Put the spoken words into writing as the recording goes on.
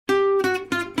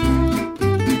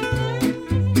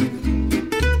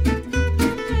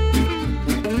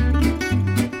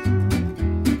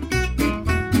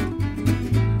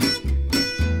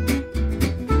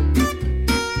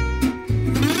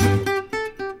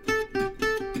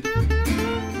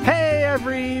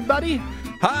everybody.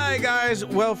 Hi, guys.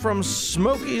 Well, from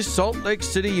smoky Salt Lake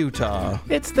City, Utah,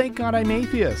 It's Thank God I'm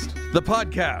Atheist. the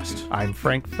podcast. I'm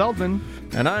Frank Feldman.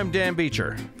 And I'm Dan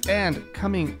Beecher. And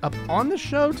coming up on the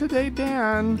show today,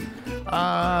 Dan,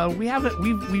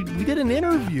 we did an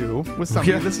interview with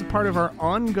somebody. Yeah. This is part of our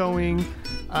ongoing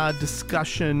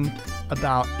discussion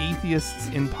about atheists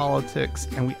in politics,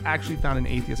 and we actually found an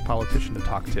atheist politician to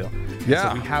talk to. Yeah.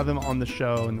 So we have him on the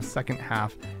show in the second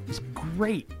half. It's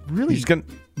great, really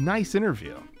nice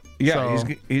interview. Yeah,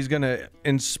 So- he's gonna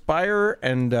inspire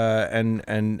and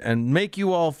make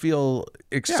you all feel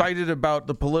excited about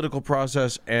the political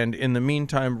process, and in the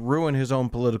meantime, ruin his own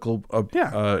political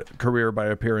career by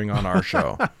appearing on our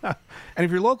show. And if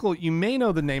you're local, you may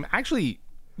know the name. Actually,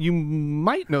 you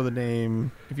might know the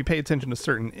name if you pay attention to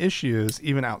certain issues,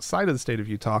 even outside of the state of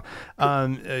Utah.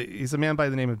 He's a man by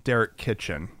the name of Derek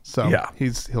Kitchen. So Yeah.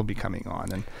 he'll be coming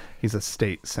on, and he's a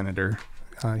state senator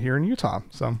here in Utah.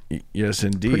 So Yes,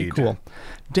 indeed. pretty cool.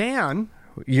 Dan,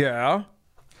 Yeah.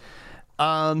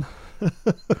 I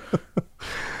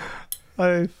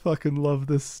fucking love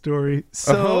this story.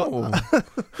 So,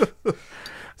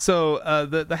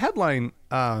 the headline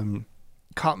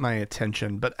caught my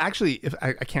attention, but actually, if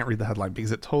I can't read the headline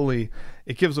because it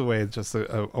gives away just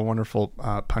a wonderful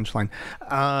punchline.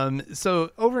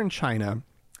 So over in China,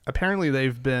 apparently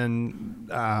they've been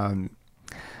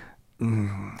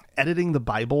editing the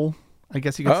Bible. I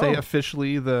guess you could say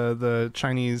officially the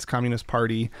Chinese Communist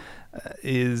Party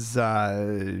is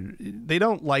they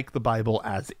don't like the Bible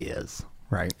as is,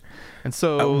 right? And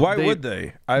so Why would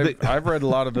they? I've read a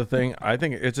lot of the thing. I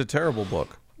think it's a terrible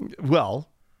book. Well,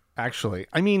 actually,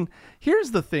 I mean,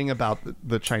 here's the thing about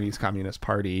the Chinese Communist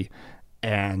Party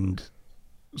and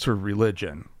sort of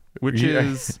religion, which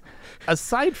is,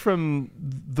 aside from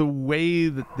the way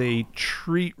that they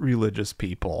treat religious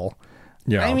people,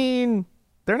 I mean,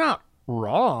 they're not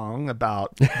wrong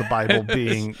about the Bible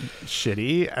being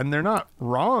shitty, and they're not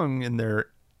wrong in their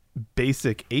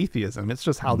basic atheism. It's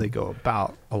just how they go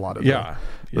about a lot of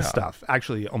the stuff.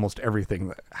 Actually, almost everything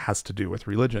that has to do with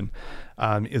religion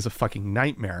is a fucking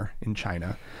nightmare in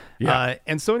China.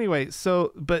 And so anyway,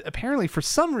 but apparently for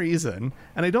some reason,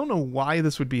 and I don't know why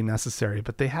this would be necessary,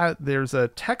 but there's a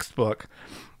textbook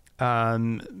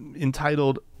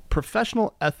entitled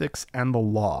Professional Ethics and the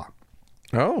Law.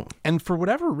 Oh. And for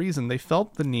whatever reason, they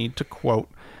felt the need to quote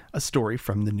a story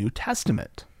from the New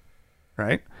Testament,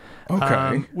 right?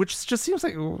 Okay. Which just seems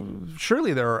like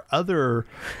surely there are other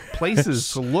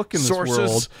places to look in this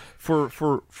world for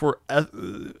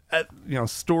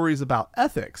stories about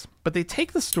ethics. But they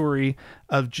take the story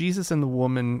of Jesus and the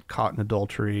woman caught in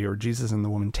adultery, or Jesus and the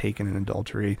woman taken in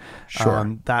adultery.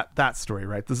 Sure. That story,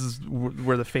 right? This is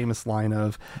where the famous line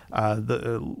of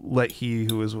 "Let he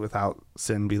who is without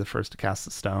sin be the first to cast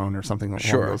the stone," or something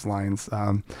along those lines.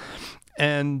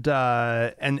 And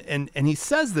he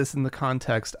says this in the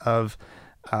context of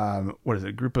what is it?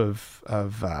 A group of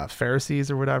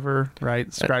Pharisees or whatever,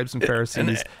 right? Scribes and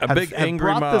Pharisees, and a big angry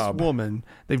brought mob. This woman,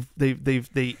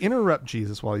 they interrupt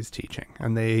Jesus while he's teaching,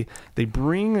 and they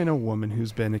bring in a woman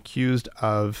who's been accused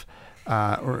of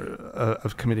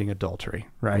committing adultery,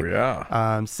 right?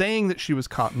 Yeah. Saying that she was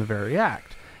caught in the very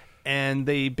act, and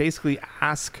they basically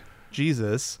ask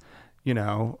Jesus,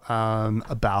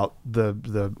 about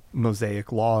the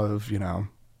Mosaic law of, You're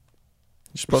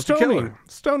supposed to kill her.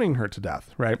 stoning her to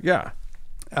death, right? Yeah.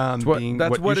 That's what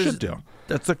you should do.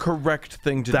 That's the correct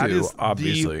thing to That do, is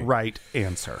obviously. the right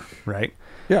answer, right?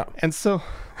 Yeah. And so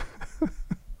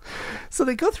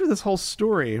they go through this whole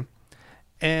story,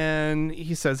 and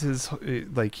he says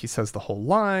the whole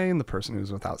line: the person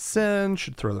who's without sin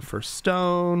should throw the first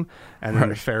stone. And then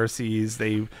the Pharisees,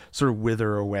 they sort of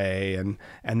wither away, and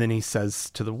then he says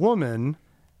to the woman,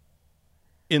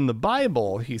 in the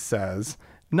Bible, he says,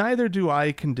 "Neither do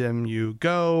I condemn you.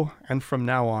 Go, and from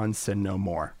now on sin no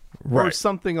more." Or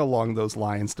something along those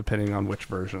lines, depending on which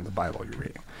version of the Bible you're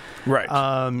reading. Right.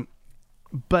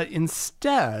 But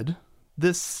instead,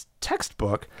 this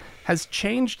textbook has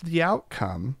changed the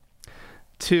outcome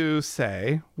to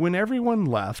say, when everyone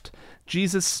left,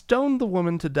 Jesus stoned the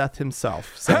woman to death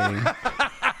himself, saying,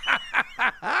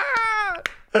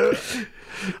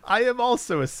 "I am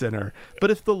also a sinner, but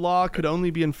if the law could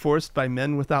only be enforced by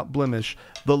men without blemish,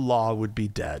 the law would be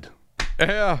dead."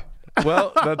 Yeah.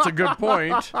 Well, that's a good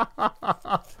point.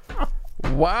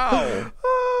 Wow.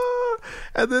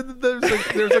 And then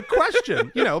there's a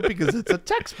question, because it's a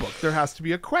textbook. There has to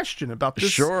be a question about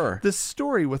this, this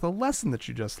story with a lesson that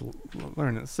you just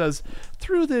learned. It says,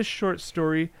 "Through this short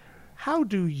story, how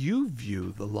do you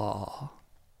view the law?"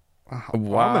 How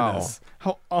Wow. ominous.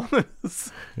 How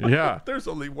ominous. Yeah. There's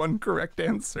only one correct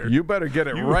answer. You better get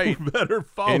it right. You better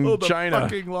follow in the China.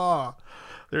 fucking law.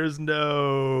 There's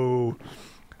no,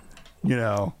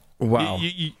 Wow.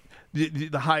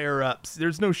 the higher ups.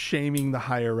 There's no shaming the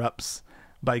higher ups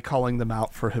by calling them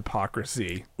out for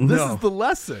hypocrisy. This No. is the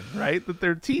lesson, right? That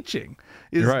they're teaching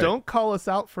is Right. don't call us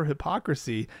out for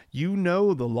hypocrisy. You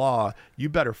know the law. You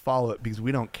better follow it because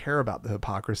we don't care about the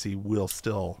hypocrisy. We'll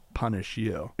still punish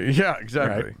you. Yeah,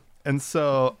 exactly. Right? And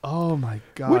so, oh my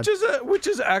God. Which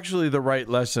is actually the right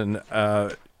lesson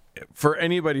for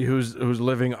anybody who's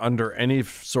living under any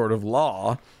sort of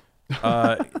law.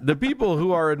 The people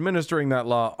who are administering that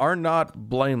law are not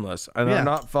blameless and Yeah. are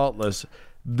not faultless.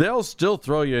 They'll still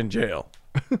throw you in jail.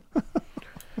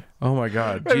 Oh my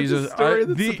God, Right, Jesus! it's a story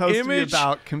that's The supposed image to be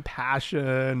about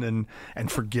compassion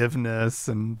and forgiveness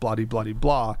and blah blah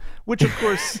blah, which of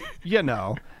course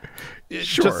Sure.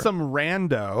 just some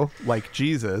rando like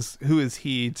Jesus. Who is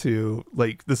he to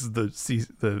like? This is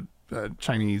the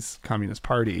Chinese Communist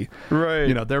Party,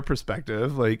 Right. Their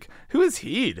perspective. Like, who is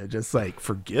he to just like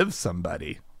forgive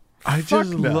somebody? I Fuck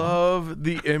just no. love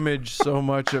the image so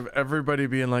much of everybody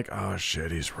being like, "Oh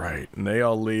shit, he's right," and they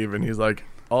all leave, and he's like,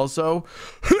 "Also,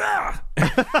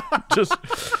 just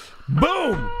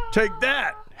boom, take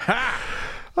that." Ha!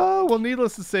 Oh, well,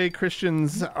 needless to say,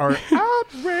 Christians are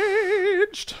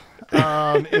outraged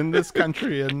in this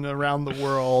country and around the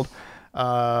world.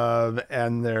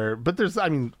 But there's,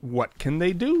 what can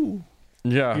they do?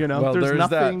 Yeah, well, there's there's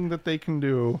nothing that they can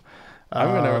do.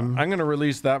 I'm gonna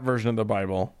release that version of the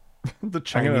Bible. The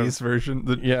Chinese version,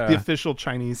 the official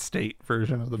Chinese state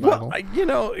version of the Bible.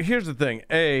 Well, here's the thing.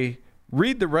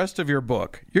 Read the rest of your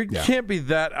book. You can't be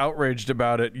that outraged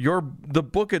about it. The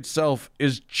book itself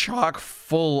is chock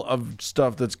full of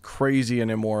stuff that's crazy and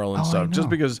immoral and stuff. Just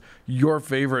because your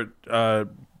favorite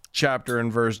chapter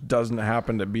and verse doesn't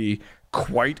happen to be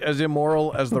quite as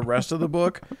immoral as the rest of the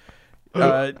book.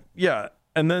 Yeah.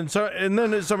 And then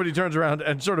somebody turns around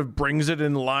and sort of brings it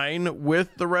in line with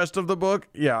the rest of the book.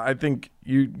 Yeah, I think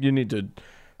you need to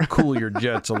cool your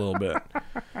jets a little bit.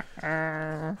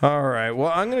 All right.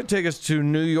 Well, I'm going to take us to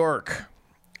New York,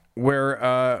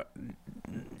 where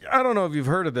I don't know if you've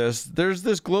heard of this. There's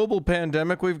this global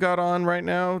pandemic we've got on right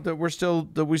now that we still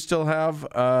have.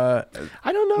 I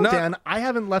don't know, Dan. I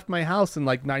haven't left my house in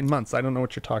like 9 months. I don't know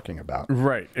what you're talking about.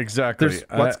 Right. Exactly.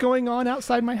 What's going on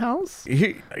outside my house?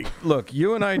 Look,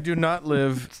 you and I do not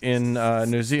live in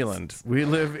New Zealand. We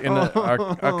live in a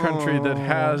country that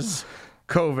has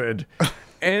COVID.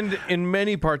 And in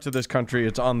many parts of this country,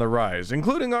 it's on the rise,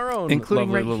 including our own,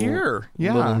 including lovely right little, here.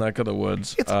 Yeah, little neck of the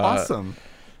woods. It's awesome.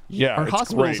 Yeah, our it's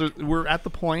hospitals great. We're at the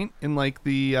point in like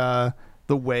the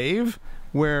wave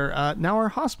where now our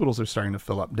hospitals are starting to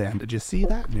fill up. Dan, did you see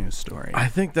that news story? I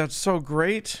think that's so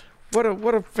great. What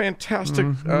a fantastic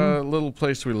little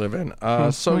place we live in.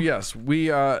 So yes,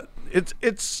 we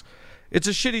it's a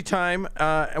shitty time,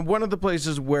 and one of the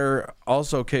places where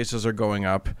also cases are going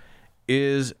up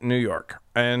is New York.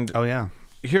 And oh yeah,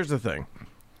 here's the thing.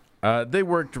 They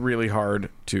worked really hard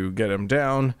to get him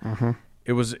down. Mm-hmm.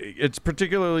 It's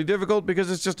particularly difficult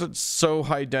because it's just so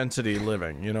high density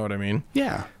living. You know what I mean?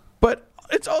 Yeah. But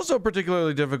it's also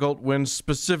particularly difficult when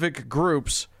specific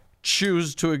groups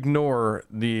choose to ignore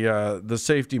the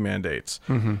safety mandates.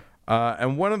 Mm-hmm.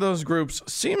 And one of those groups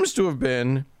seems to have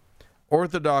been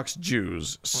Orthodox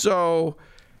Jews. So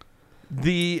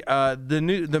the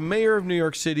mayor of New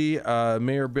York City,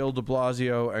 Mayor Bill de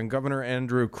Blasio, and Governor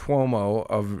Andrew Cuomo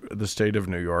of the state of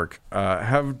New York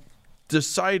have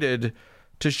decided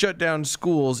to shut down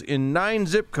schools in 9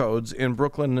 zip codes in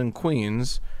Brooklyn and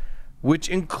Queens, which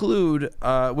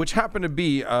happen to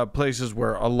be places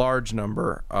where a large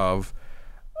number of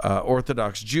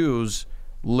Orthodox Jews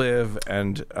live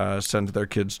and send their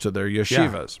kids to their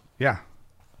yeshivas. Yeah.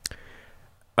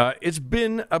 It's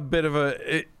been a bit of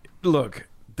look,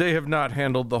 they have not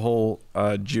handled the whole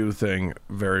Jew thing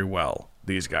very well,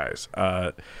 these guys.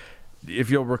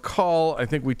 If you'll recall, I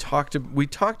think we talked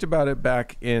about it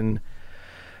back in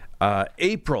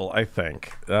April, I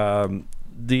think. De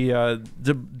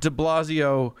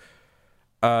Blasio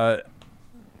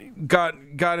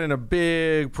got in a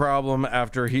big problem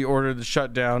after he ordered the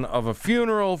shutdown of a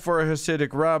funeral for a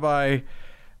Hasidic rabbi,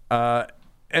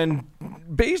 and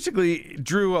basically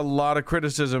drew a lot of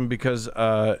criticism because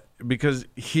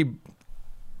he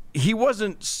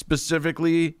wasn't specific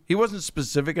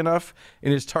enough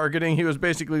in his targeting. He was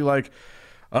basically like,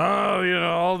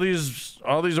 all these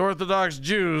Orthodox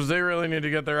Jews, they really need to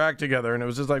get their act together. And it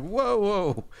was just like,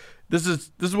 whoa, this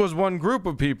was one group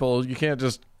of people. You can't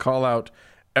just call out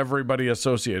everybody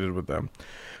associated with them.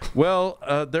 Well,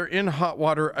 they're in hot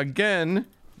water again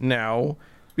now,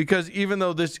 because even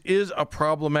though this is a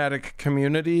problematic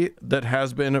community that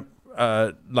has been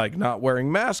like not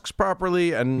wearing masks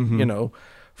properly and you know,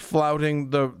 flouting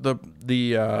the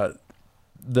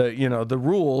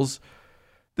rules,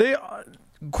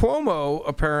 Cuomo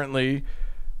apparently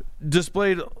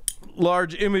displayed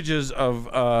large images of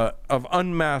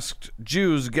unmasked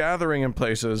Jews gathering in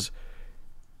places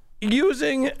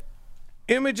using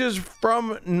images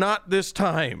from not this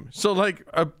time. So like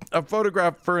a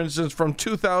photograph, for instance, from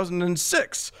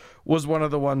 2006 was one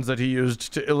of the ones that he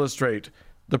used to illustrate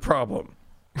the problem.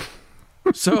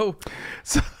 So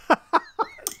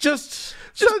just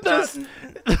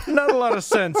not a lot of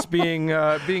sense being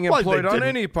employed on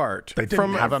any part. They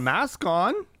didn't have a mask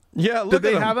on. Yeah, look Did they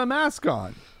at them. have a mask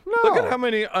on? No. Look at how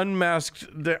many unmasked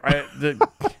the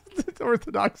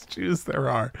Orthodox Jews there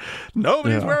are.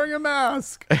 Nobody's wearing a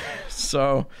mask.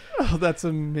 So, that's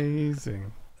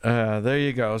amazing. There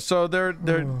you go. So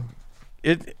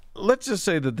let's just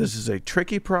say that this is a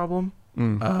tricky problem.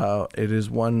 It is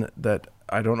one that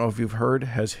I don't know if you've heard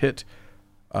has hit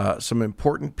some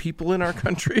important people in our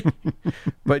country.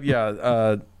 But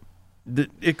yeah,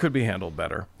 it could be handled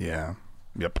better. Yeah.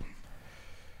 Yep.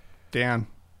 Dan.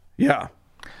 Yeah.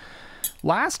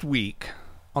 Last week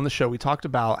on the show, we talked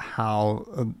about how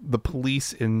the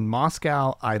police in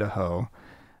Moscow, Idaho,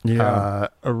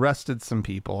 arrested some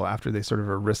people after they sort of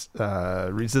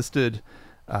resisted,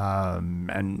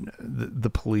 and the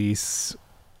police,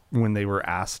 when they were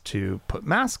asked to put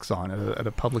masks on at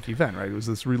a public event, right? It was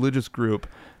this religious group,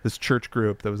 this church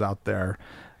group that was out there.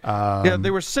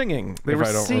 They were singing. They were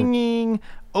singing,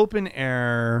 open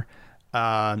air,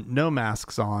 no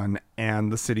masks on,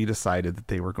 and the city decided that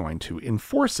they were going to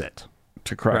enforce it.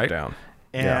 To crack down.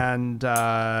 And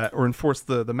or enforce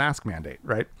the mask mandate,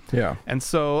 right? Yeah. And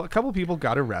so a couple of people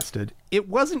got arrested. It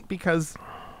wasn't because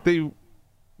they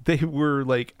were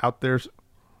like out there,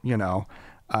 you know,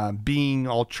 being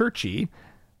all churchy,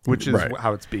 which is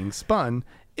how it's being spun.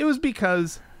 It was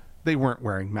because they weren't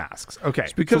wearing masks. Okay.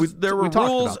 It's because there were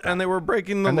rules and they were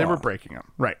breaking them. And they were breaking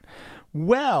them. Right.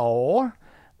 Well,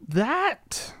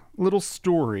 that little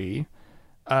story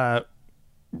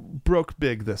broke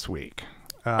big this week.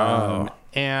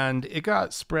 And it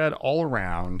got spread all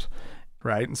around,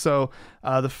 right? And so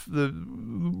the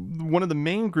one of the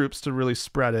main groups to really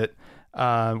spread it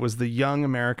was the Young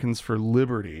Americans for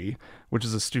Liberty, which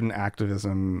is a student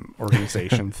activism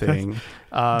organization thing.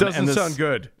 Doesn't sound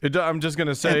good. I'm just going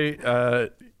to say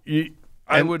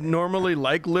I would normally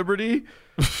like liberty,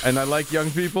 and I like young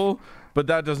people, but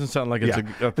that doesn't sound like it's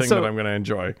a thing that I'm going to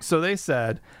enjoy. So they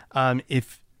said,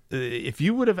 if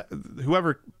you would have,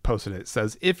 whoever posted it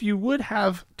says, if you would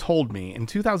have told me in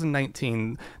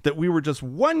 2019 that we were just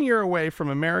 1 year away from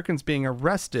Americans being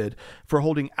arrested for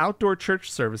holding outdoor church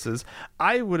services,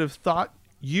 I would have thought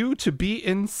you to be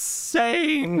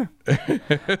insane.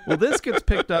 Well, this gets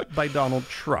picked up by Donald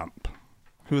Trump,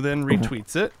 who then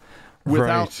retweets it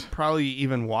without probably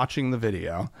even watching the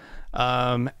video.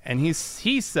 And he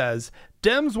says,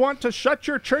 Dems want to shut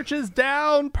your churches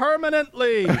down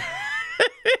permanently.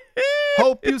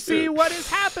 Hope you see what is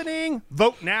happening.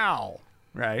 Vote now.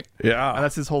 Right? Yeah. And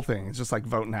that's his whole thing. It's just like,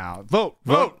 vote now. Vote.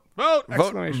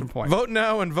 Exclamation point. Vote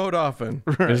now and vote often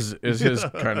is his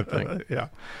kind of thing. Yeah.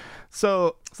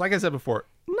 So, like I said before,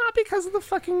 not because of the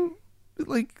fucking,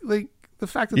 like the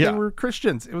fact that they were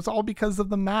Christians. It was all because of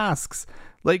the masks.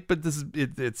 Like, but this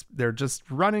is, they're just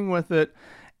running with it.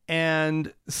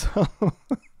 And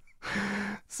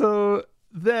so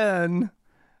then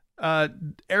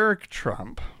Eric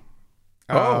Trump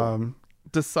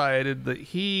decided that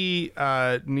he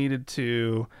needed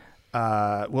to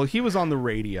he was on the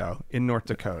radio in North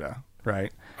Dakota,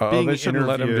 right? They shouldn't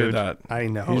let him do that. I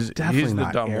know. He's definitely the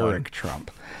not dumb Eric one.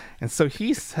 Trump. And so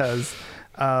he says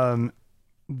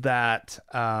that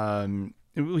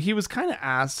he was kind of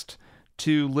asked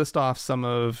to list off some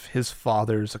of his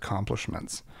father's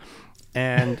accomplishments.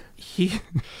 And he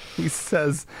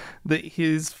says that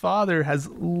his father has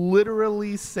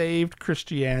literally saved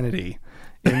Christianity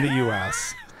in the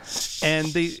U.S. and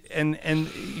he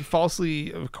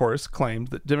falsely, of course, claimed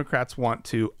that Democrats want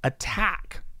to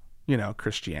attack,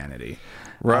 Christianity,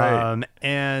 right?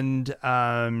 And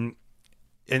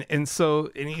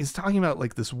he's talking about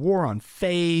like this war on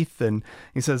faith, and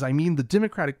he says, I mean, the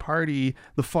Democratic Party,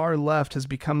 the far left, has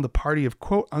become the party of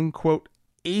quote unquote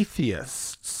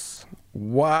atheists.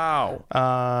 Wow.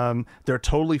 They're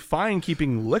totally fine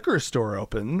keeping liquor stores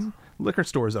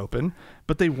open,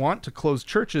 but they want to close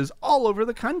churches all over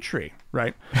the country,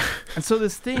 right? And so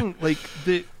this thing, like,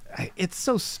 it's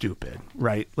so stupid,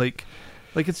 right? Like,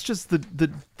 Like it's just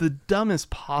the dumbest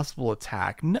possible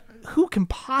attack. No, who can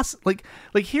possibly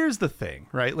like here's the thing,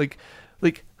 right? Like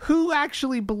who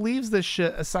actually believes this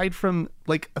shit aside from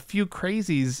like a few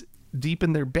crazies deep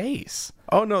in their base?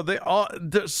 Oh no,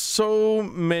 there's so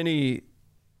many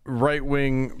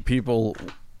right-wing people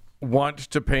want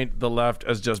to paint the left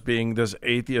as just being this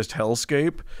atheist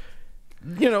hellscape.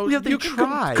 You know, they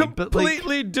try,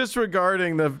 completely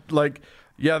disregarding the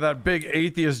that big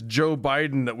atheist Joe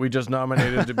Biden that we just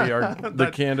nominated to be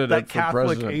the candidate that for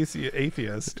Catholic president.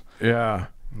 atheist. Yeah.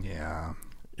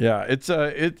 It's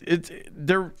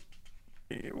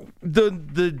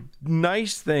the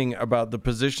nice thing about the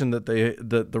position that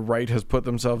the right has put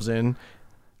themselves in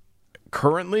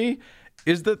currently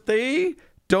is that they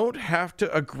don't have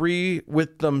to agree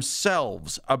with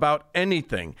themselves about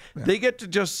anything. Yeah. They get to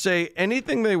just say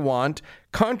anything they want,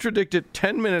 contradict it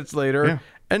 10 minutes later,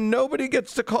 and nobody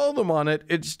gets to call them on it.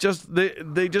 It's just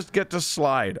they just get to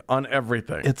slide on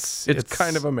everything. It's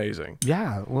kind of amazing.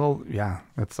 Yeah, well, yeah,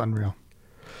 that's unreal.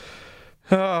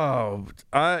 Oh,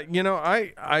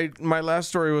 my last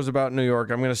story was about New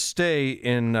York. I'm going to stay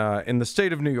in the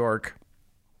state of New York,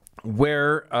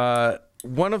 where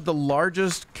one of the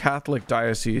largest Catholic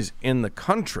dioceses in the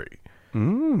country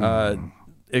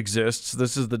exists.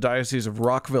 This is the Diocese of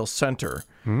Rockville Center.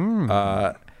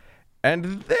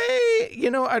 And they,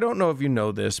 I don't know if you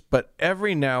know this, but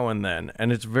every now and then,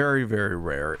 and it's very, very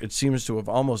rare, it seems to have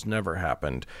almost never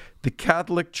happened, the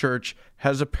Catholic Church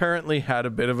has apparently had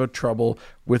a bit of a trouble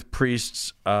with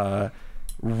priests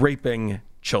raping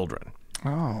children.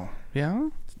 Oh, yeah?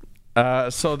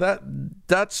 So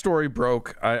that story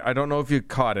broke. I don't know if you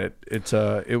caught it.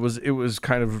 It was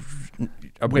kind of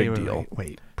a big deal.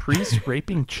 Wait. Priests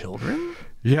raping children?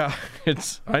 Yeah,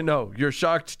 I know you're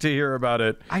shocked to hear about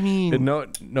it. I mean,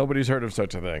 nobody's heard of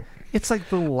such a thing. It's like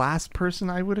the last person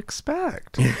I would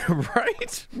expect.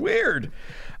 Right? Weird.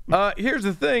 Here's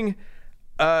the thing.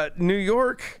 New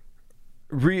York.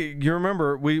 You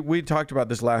remember we talked about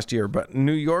this last year, but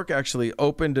New York actually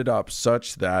opened it up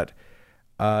such that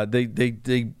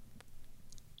they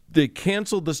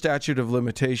canceled the statute of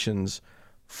limitations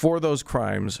for those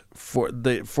crimes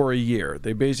for a year.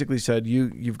 They basically said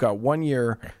you've got 1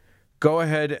 year. Go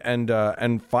ahead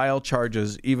and file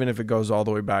charges, even if it goes all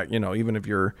the way back. Even if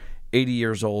you're 80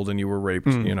 years old and you were raped.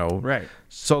 Right.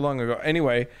 So long ago.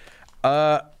 Anyway,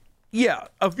 a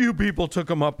few people took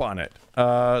them up on it.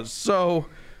 So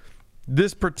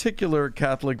this particular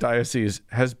Catholic diocese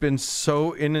has been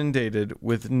so inundated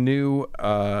with new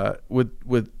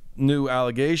new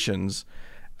allegations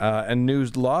and new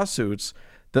lawsuits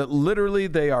that literally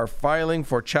they are filing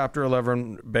for Chapter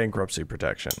 11 bankruptcy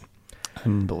protection.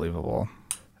 Unbelievable.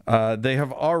 They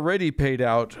have already paid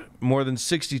out more than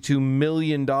 $62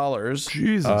 million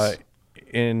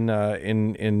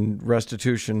in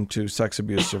restitution to sex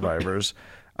abuse survivors.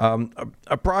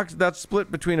 That's split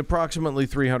between approximately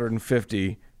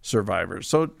 350 survivors.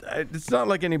 So it's not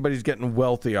like anybody's getting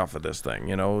wealthy off of this thing.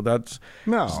 That's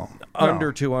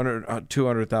under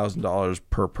 $200,000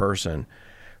 per person.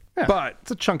 Yeah, but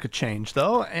it's a chunk of change,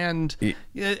 though, and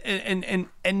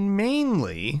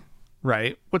mainly,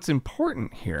 right. What's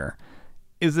important here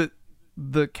is that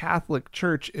the Catholic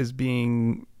Church is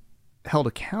being held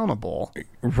accountable,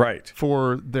 right,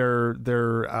 for their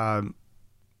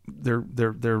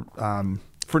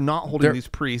for not holding these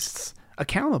priests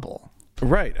accountable.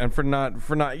 Right, and for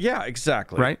not, yeah,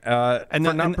 exactly. Right, and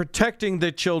for not protecting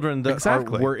the children that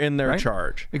were in their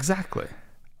charge. Exactly.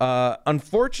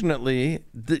 Unfortunately,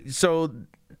 so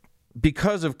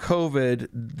because of COVID,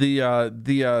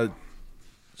 the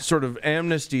sort of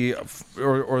amnesty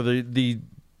or the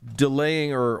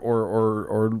delaying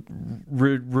or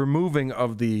removing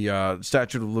of the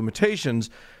statute of limitations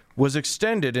was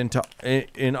extended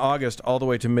in August all the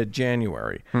way to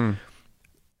mid-January.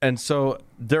 And so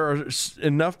there are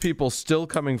enough people still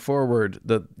coming forward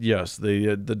that yes,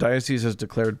 the diocese has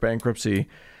declared bankruptcy,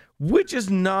 which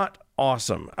is not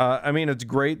awesome. I mean, it's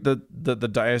great that the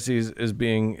diocese is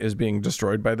being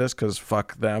destroyed by this, because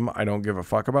fuck them. I don't give a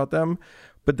fuck about them.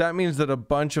 But that means that a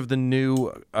bunch of the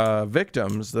new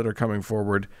victims that are coming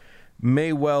forward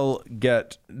may well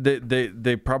get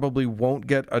they probably won't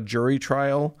get a jury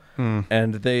trial,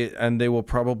 and they will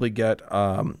probably get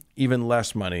even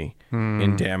less money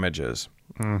in damages.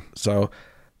 So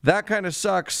that kind of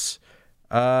sucks.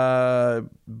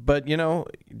 But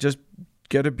just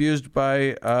get abused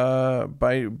by a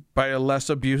less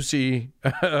abusey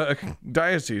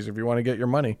diocese if you want to get your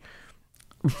money.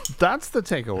 That's the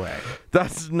takeaway.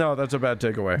 That's a bad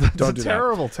takeaway. Don't do a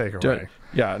terrible takeaway.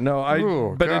 Yeah,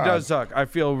 no, but God. It does suck. I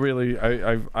feel really,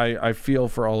 I feel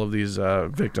for all of these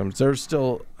victims. There's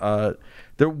still,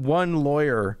 one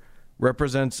lawyer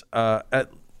represents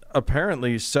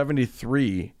apparently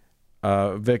 73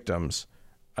 victims,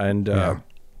 and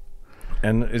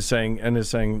is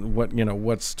saying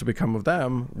what's to become of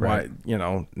them. Right.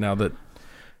 Why now that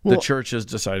the church is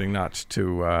deciding not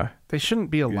to. They shouldn't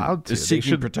be allowed to.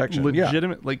 Seeking protection.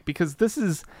 Legitimate, because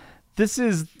this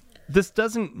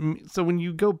doesn't. So when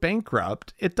you go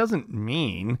bankrupt, it doesn't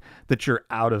mean that you're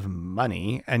out of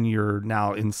money and you're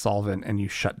now insolvent and you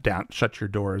shut your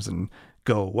doors and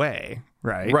go away,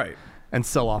 right? Right. And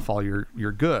sell off all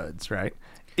your goods, right?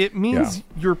 It means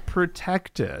you're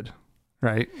protected,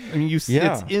 right? I mean,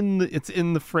 it's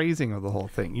in the phrasing of the whole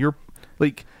thing. You're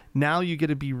like, now you get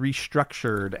to be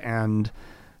restructured and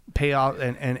pay off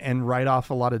and write off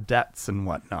a lot of debts and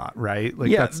whatnot, right? Like,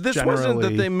 this wasn't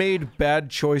that they made bad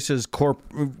choices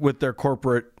with their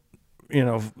corporate,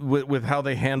 with how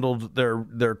they handled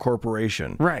their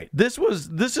corporation. Right. This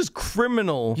is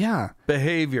criminal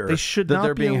behavior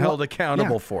they're being held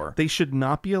accountable for. They should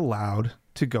not be allowed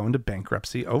to go into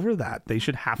bankruptcy over that. They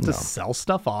should have to sell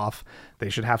stuff off. They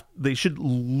should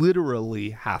literally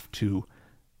have to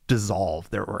dissolve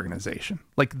their organization.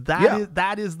 Like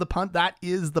that is the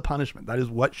punishment. That is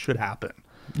what should happen.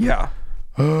 Yeah.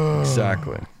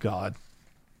 Exactly. God.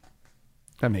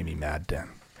 That made me mad, Dan.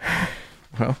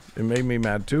 Well, it made me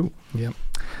mad too. Yep.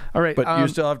 All right. But you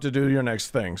still have to do your next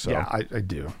thing. So yeah, I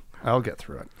do. I'll get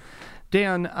through it.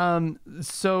 Dan,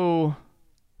 so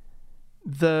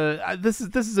this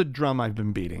is a drum I've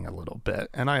been beating a little bit,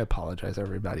 and I apologize,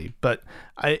 everybody, but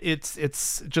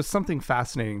it's just something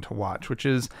fascinating to watch, which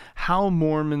is how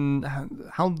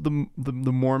the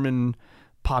Mormon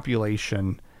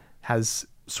population has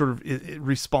sort of it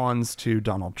responds to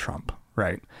Donald Trump,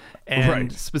 right?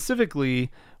 And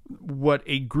specifically, what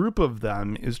a group of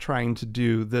them is trying to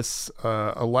do this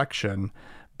election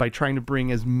by trying to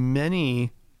bring as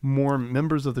many more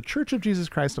members of the Church of Jesus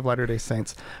Christ of Latter-day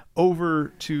Saints over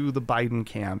to the Biden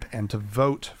camp and to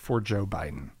vote for Joe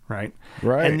Biden, right?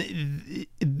 Right. And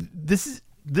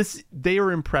they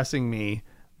are impressing me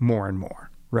more and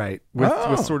more, right?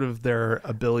 With sort of their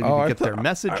ability to get their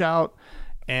message out,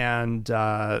 and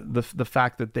the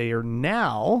fact that they are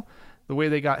now, the way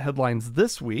they got headlines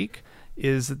this week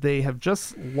is that they have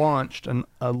just launched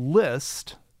a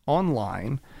list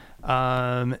online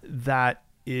that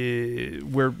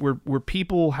where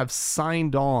people have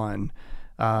signed on,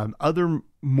 other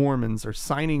Mormons are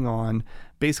signing on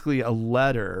basically a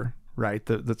letter, right,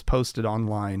 that's posted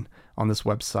online on this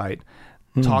website,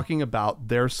 talking about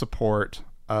their support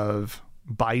of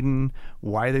Biden,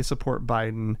 why they support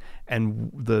Biden,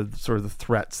 and the sort of the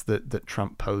threats that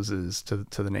Trump poses to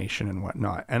the nation and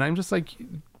whatnot. And I'm just like,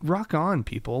 rock on,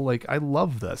 people. Like, I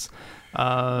love this.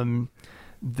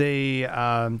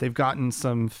 They've gotten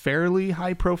some fairly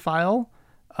high profile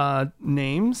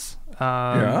names.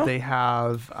 They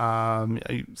have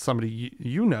somebody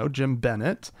Jim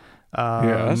Bennett.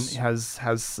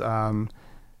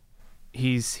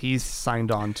 He's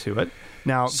signed on to it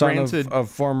now. Son granted, of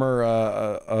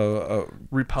former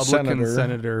Republican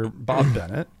Senator Bob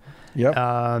Bennett. Yep.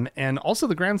 And also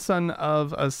the grandson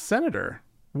of a senator,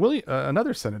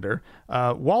 another senator,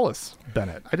 Wallace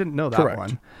Bennett. I didn't know that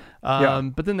one.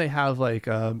 But then they have like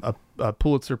a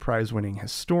Pulitzer Prize winning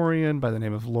historian by the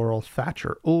name of Laurel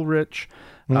Thatcher Ulrich.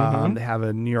 They have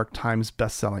a New York Times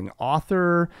bestselling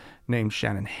author named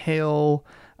Shannon Hale.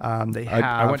 I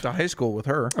went to high school with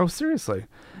her. Oh, seriously?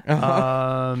 They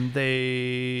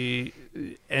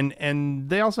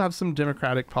also have some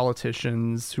Democratic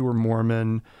politicians who are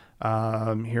Mormon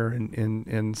here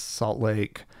in Salt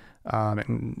Lake,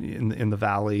 in the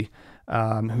Valley.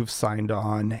 Who've signed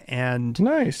on, and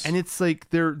nice. And it's like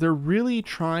they're really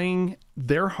trying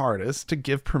their hardest to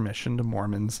give permission to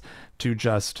Mormons to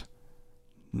just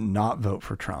not vote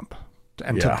for Trump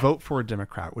and to vote for a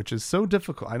Democrat, which is so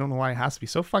difficult. I don't know why it has to be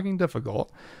so fucking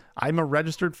difficult. I'm a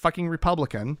registered fucking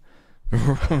Republican,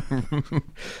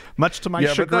 much to my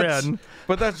chagrin.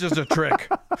 But that's just a trick.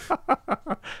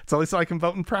 It's only so I can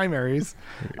vote in primaries.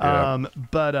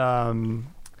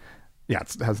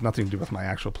 It has nothing to do with my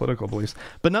actual political beliefs,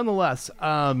 but nonetheless,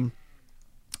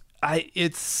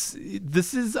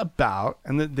 this is about,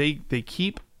 and they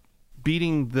keep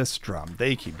beating this drum.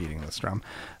 They keep beating this drum,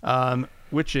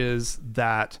 which is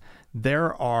that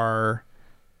there are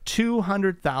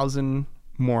 200,000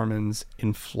 Mormons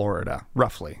in Florida,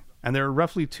 roughly, and there are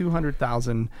roughly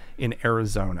 200,000 in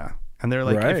Arizona. And they're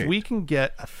like, if we can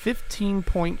get a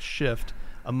 15-point shift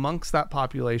amongst that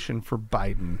population for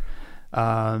Biden.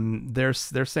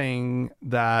 They're saying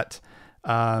that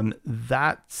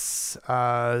that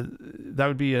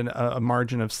would be a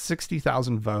margin of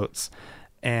 60,000 votes,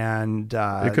 and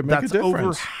it could make that's a difference.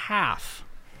 over half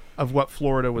of what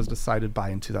Florida was decided by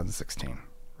in 2016.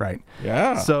 Right.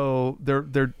 Yeah. So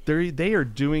they are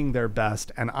doing their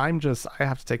best, and I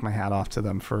have to take my hat off to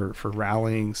them for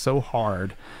rallying so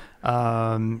hard.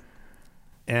 And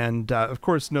of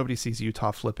course, nobody sees Utah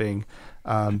flipping,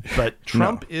 but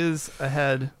Trump is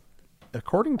ahead,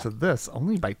 according to this,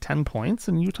 only by 10 points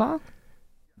in Utah.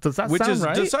 Does that Which sound is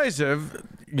right? decisive?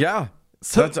 Yeah.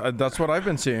 So, that's what I've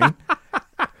been seeing.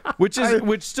 Which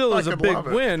still is a big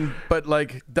win, but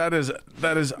like that's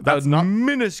not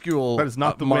minuscule. That is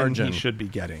not the margin win he should be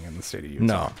getting in the state of Utah.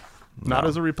 No, not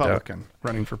as a Republican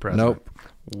running for president. Nope,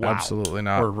 wow. Absolutely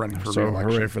not. Or running for so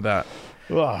re-election. hooray for that.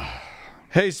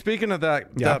 Hey, speaking of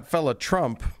that fella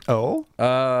Trump. Oh,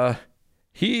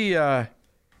 he's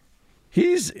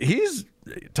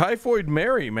Typhoid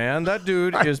Mary, man. That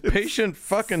dude is patient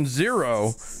fucking zero.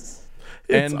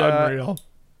 It's unreal.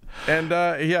 And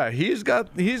he's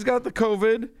got the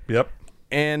COVID. Yep.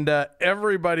 And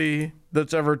everybody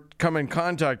that's ever come in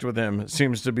contact with him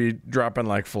seems to be dropping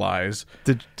like flies.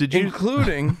 Did you,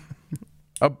 including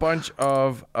a bunch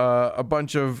of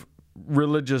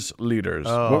religious leaders?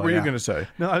 What were you going to say?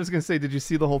 No, I was going to say, did you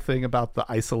see the whole thing about the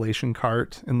isolation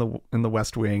cart in the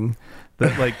West Wing?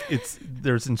 That like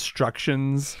there's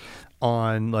instructions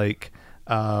on like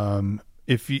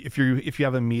if you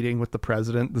have a meeting with the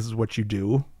president, this is what you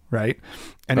do. Right.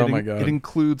 And it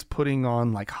includes putting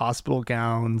on like hospital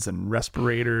gowns and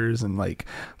respirators and like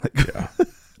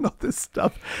all this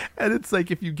stuff. And it's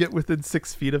like, if you get within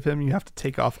 6 feet of him, you have to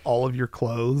take off all of your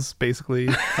clothes basically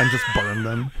and just burn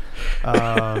them.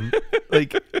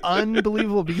 Like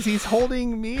unbelievable, because he's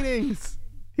holding meetings.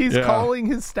 He's calling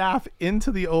his staff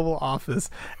into the Oval Office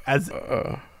as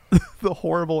the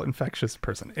horrible infectious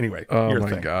person. Anyway. Oh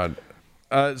my God.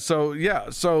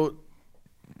 So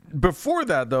before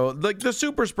that, though, like the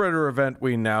super spreader event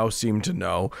we now seem to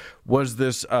know was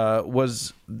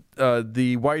the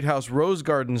White House Rose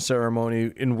Garden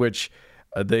ceremony in which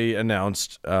they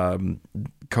announced Amy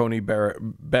Coney Barrett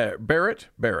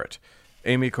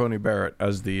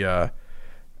as the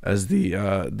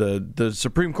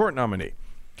Supreme Court nominee.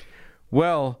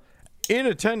 Well, in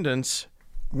attendance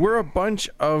were a bunch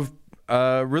of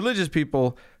religious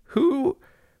people who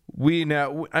we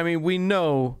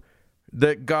know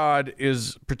that God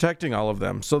is protecting all of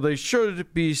them, so they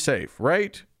should be safe,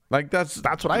 right? Like that's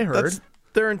what I heard. That's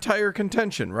their entire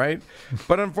contention, right?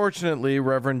 But unfortunately,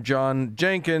 Reverend John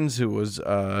Jenkins, who's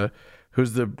the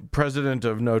president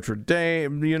of Notre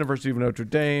Dame, the University of Notre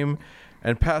Dame,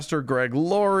 and Pastor Greg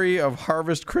Laurie of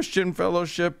Harvest Christian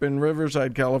Fellowship in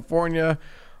Riverside, California,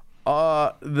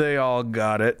 they all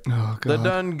got it. Oh, God. They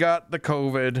done got the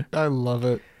COVID. I love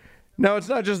it. Now, it's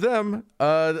not just them.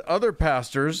 Other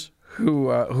pastors who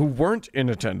weren't in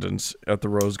attendance at the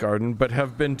Rose Garden but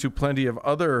have been to plenty of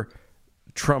other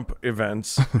Trump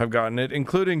events have gotten it,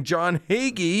 including John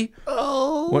Hagee,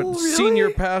 really? Senior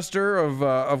pastor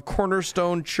of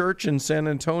Cornerstone Church in San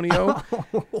Antonio.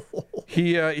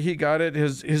 He got it.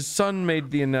 His son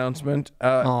made the announcement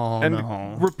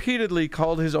repeatedly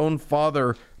called his own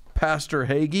father Pastor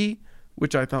Hagee,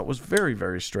 which I thought was very,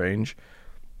 very strange.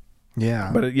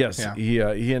 Yeah, but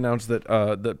he announced that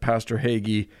that Pastor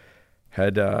Hagee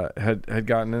had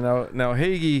gotten it. Now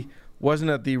Hagee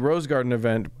wasn't at the Rose Garden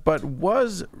event, but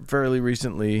was fairly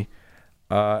recently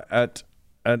at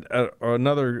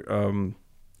another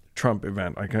Trump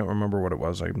event. I can't remember what it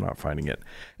was. I'm not finding it.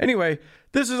 Anyway,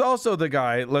 this is also the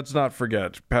guy, let's not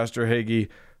forget, Pastor Hagee,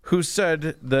 who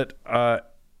said that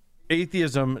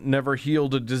atheism never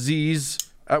healed a disease.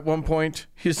 At one point,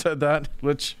 he said that,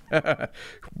 which,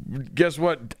 guess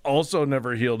what, also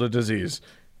never healed a disease?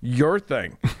 Your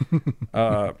thing.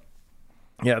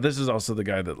 This is also the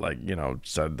guy that,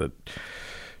 said that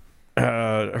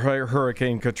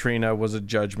Hurricane Katrina was a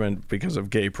judgment because of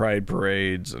gay pride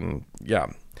parades. And,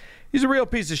 he's a real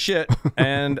piece of shit.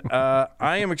 And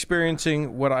I am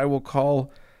experiencing what I will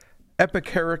call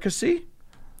epicaricacy,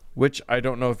 which I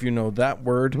don't know if you know that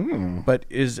word, but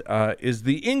is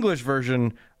the English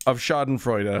version of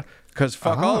Schadenfreude, because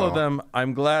fuck all of them.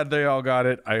 I'm glad they all got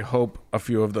it. I hope a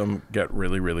few of them get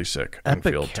really, really sick and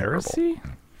feel terrible.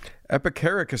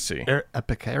 Epicaricacy.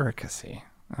 Epicaricacy.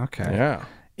 Okay. Yeah.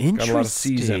 Interesting. Got a lot of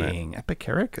C's in it.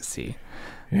 Epicaricacy.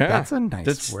 Yeah. That's a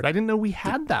nice word. I didn't know we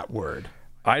had that word.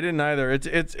 I didn't either.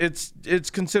 It's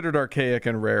considered archaic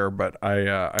and rare, but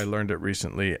I learned it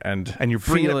recently and you're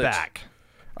bringing it back.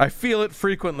 I feel it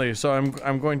frequently, so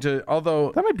I'm going to.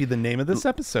 Although that might be the name of this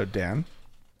episode, Dan.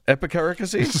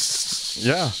 Epicaricacy?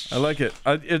 Yeah, I like it.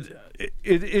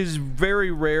 It is very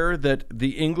rare that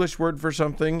the English word for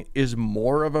something is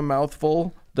more of a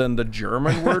mouthful than the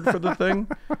German word for the thing.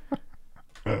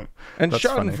 And That's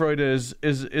Schadenfreude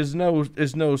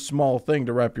is no small thing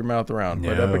to wrap your mouth around,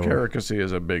 but epicaricacy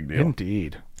is a big deal.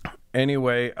 Indeed.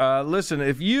 Anyway, listen,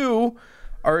 if you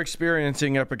are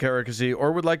experiencing epicaricacy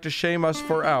or would like to shame us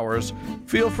for ours,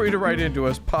 feel free to write into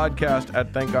us,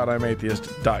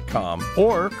 podcast@thankgodimatheist.com.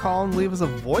 Or call and leave us a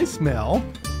voicemail.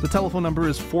 The telephone number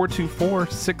is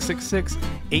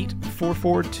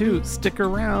 424-666-8442. Stick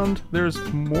around. There's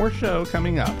more show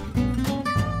coming up.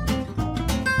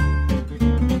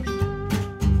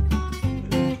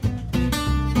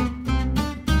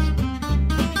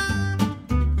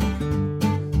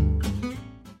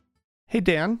 Hey,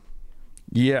 Dan.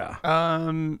 Yeah.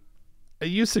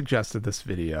 You suggested this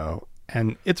video,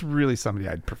 and it's really somebody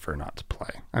I'd prefer not to play.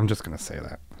 I'm just going to say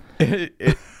that.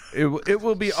 It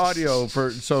will be audio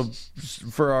for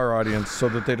our audience so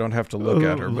that they don't have to look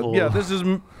at her. But yeah, this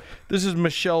is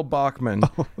Michelle Bachmann.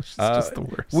 Oh, she's just the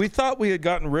worst. We thought we had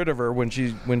gotten rid of her when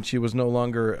she was no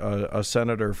longer a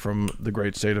senator from the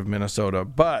great state of Minnesota,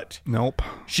 but nope,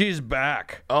 she's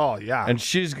back. Oh yeah, and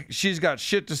she's got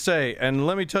shit to say. And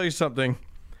let me tell you something.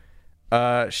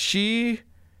 She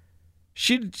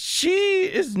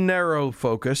is narrow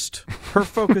focused. Her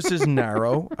focus is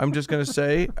narrow. I'm just going to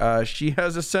say, she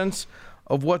has a sense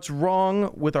of what's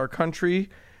wrong with our country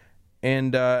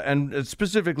and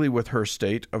specifically with her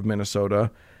state of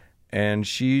Minnesota. And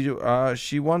she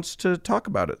wants to talk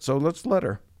about it. So let's let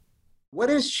her. What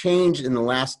has changed in the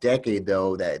last decade,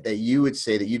 though, that you would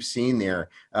say that you've seen there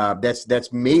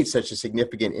that's made such a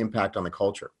significant impact on the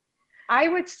culture? I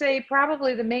would say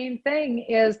probably the main thing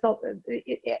is,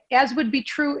 as would be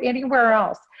true anywhere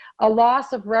else, a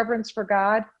loss of reverence for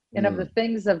God and of the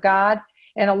things of God,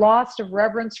 and a loss of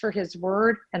reverence for his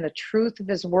word and the truth of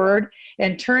his word,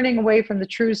 and turning away from the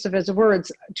truths of his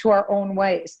words to our own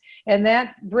ways. And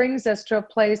that brings us to a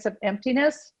place of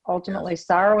emptiness, ultimately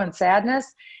sorrow and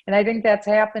sadness. And I think that's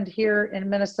happened here in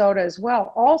Minnesota as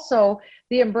well. Also,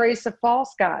 the embrace of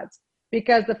false gods.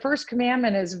 Because the first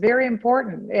commandment is very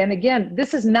important. And again,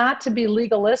 this is not to be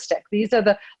legalistic. These are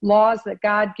the laws that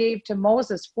God gave to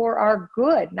Moses for our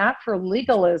good, not for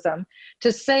legalism,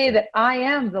 to say that I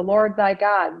am the Lord thy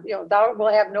God. You know, thou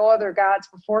will have no other gods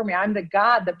before me. I'm the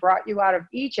God that brought you out of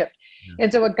Egypt. Yeah.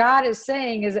 And so what God is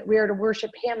saying is that we are to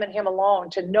worship him and him alone,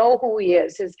 to know who he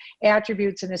is, his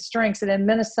attributes and his strengths. And in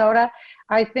Minnesota,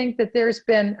 I think that there's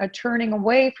been a turning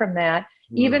away from that.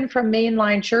 Even from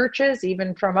mainline churches,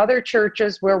 even from other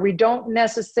churches where we don't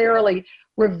necessarily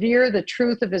revere the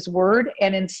truth of his word.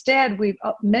 And instead,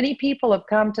 many people have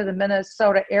come to the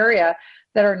Minnesota area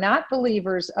that are not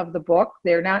believers of the book.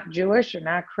 They're not Jewish or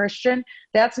not Christian.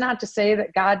 That's not to say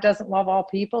that God doesn't love all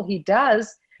people. He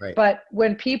does. Right. But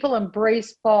when people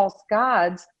embrace false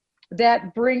gods,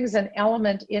 that brings an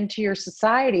element into your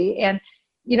society. And,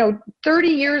 30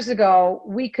 years ago,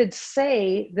 we could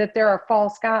say that there are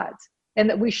false gods and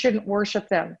that we shouldn't worship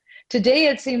them. Today,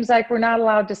 it seems like we're not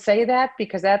allowed to say that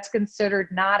because that's considered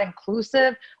not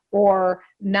inclusive or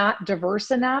not diverse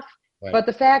enough. Right. But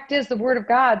the fact is, the Word of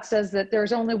God says that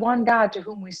there's only one God to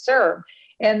whom we serve.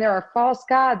 And there are false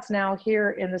gods now here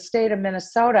in the state of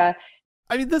Minnesota.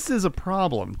 I mean, this is a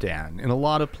problem, Dan, in a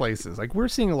lot of places. Like, we're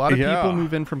seeing a lot of people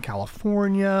move in from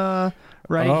California,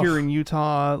 right, here in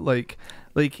Utah. Like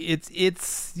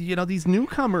it's these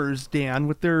newcomers, Dan,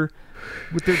 with their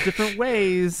different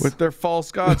ways, with their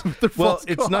false gods.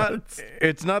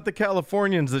 It's not the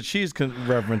Californians that she's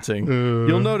referencing.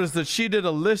 You'll notice that she did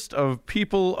a list of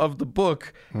people of the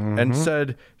book and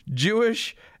said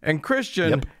Jewish and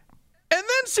Christian, and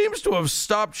then seems to have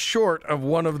stopped short of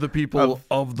one of the people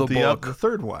of the book. The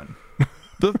third one.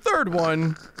 The third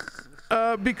one,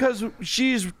 because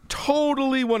she's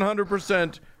totally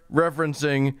 100%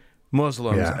 referencing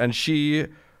Muslims, and she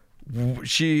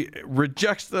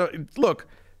rejects the look.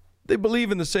 They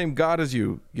believe in the same God as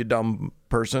you dumb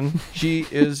person.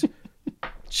 It's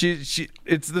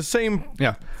the same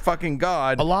fucking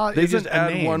God. Allah they isn't just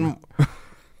add a name. one.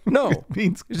 No,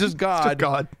 it's just God. It's just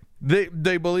God.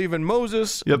 They believe in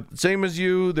Moses, same as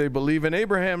you. They believe in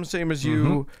Abraham, same as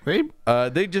you.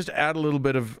 They just add a little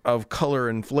bit of color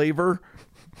and flavor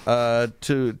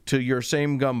to your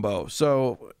same gumbo.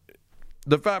 So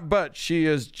but she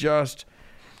is just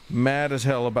mad as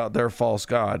hell about their false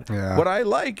god. Yeah. What I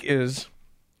like is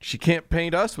she can't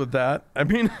paint us with that. I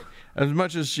mean, as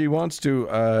much as she wants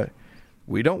to,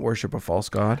 we don't worship a false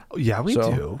god. Yeah, we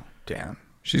do, Dan.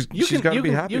 She's got to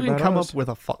be happy You can about come us. up with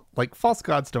like false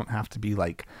gods don't have to be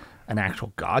like an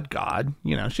actual god.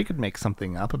 You know, she could make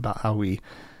something up about how we,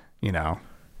 you know,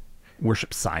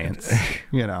 worship science.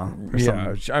 You know, or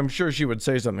Yeah, I'm sure she would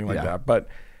say something like that. But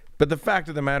the fact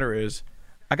of the matter is,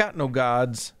 I got no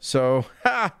gods, so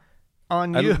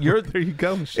on you. There you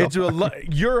go, Michelle.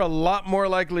 You're a lot more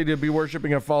likely to be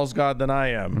worshiping a false god than I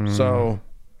am. So,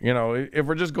 you know, if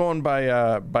we're just going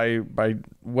by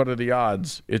what are the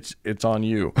odds, it's on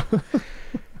you.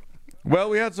 Well,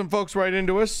 we had some folks write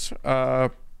into us.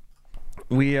 Let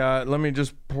me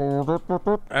just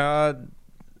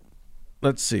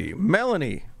let's see.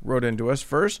 Melanie wrote into us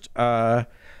first.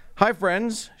 Hi,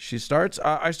 friends. She starts.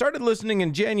 I started listening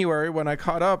in January when I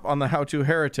caught up on the How to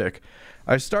Heretic.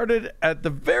 I started at the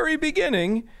very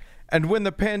beginning, and when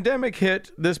the pandemic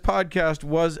hit, this podcast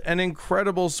was an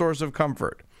incredible source of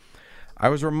comfort. I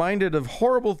was reminded of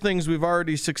horrible things we've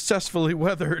already successfully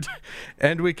weathered,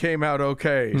 and we came out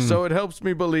okay. So it helps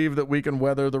me believe that we can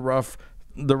weather the rough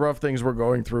things we're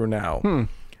going through now.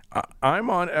 I'm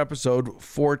on episode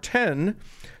 410,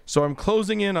 so I'm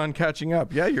closing in on catching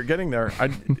up. Yeah, you're getting there.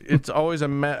 It's always a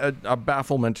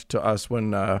bafflement to us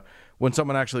when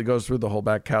someone actually goes through the whole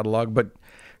back catalog, but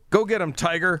go get them,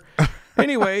 Tiger.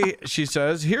 Anyway, she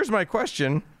says, here's my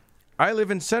question. I live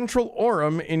in Central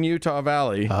Orem in Utah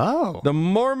Valley. Oh. The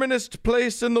Mormonist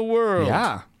place in the world.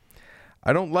 Yeah.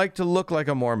 I don't like to look like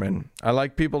a Mormon. I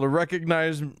like people to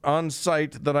recognize on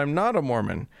sight that I'm not a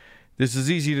Mormon. This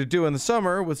is easy to do in the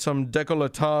summer with some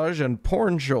décolletage and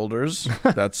porn shoulders.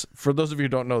 That's, for those of you who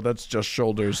don't know, that's just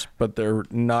shoulders, but they're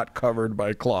not covered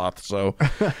by cloth. So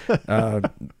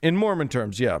in Mormon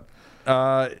terms, yeah.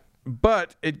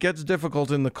 But it gets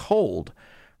difficult in the cold.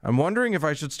 I'm wondering if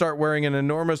I should start wearing an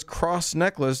enormous cross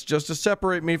necklace just to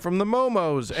separate me from the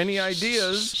momos. Any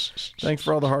ideas? Thanks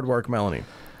for all the hard work, Melanie.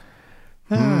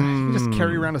 You just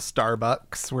carry around a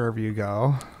Starbucks wherever you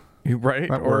go. Right?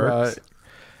 That works.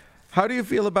 How do you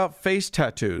feel about face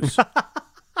tattoos?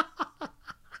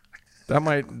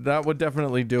 That would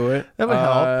definitely do it. That would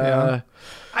help, yeah.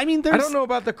 I mean, I don't know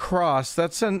about the cross.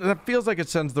 That feels like it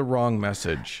sends the wrong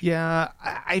message. Yeah,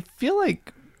 I feel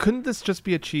like, couldn't this just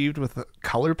be achieved with a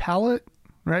color palette,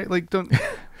 right? Like,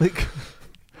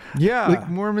 Yeah. like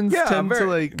Mormons tend to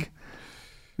like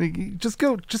just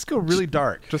go really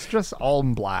dark. Just dress all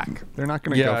in black. They're not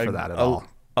going to go for that at all.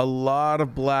 A lot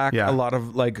of black, a lot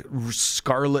of like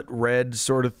scarlet red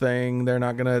sort of thing. They're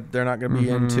not gonna be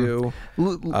into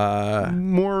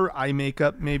more eye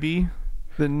makeup maybe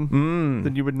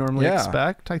than you would normally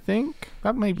expect. I think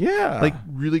that might like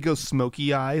really go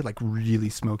smoky eye, like really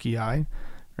smoky eye,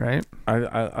 right?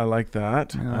 I like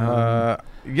that.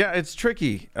 Yeah, it's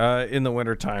tricky in the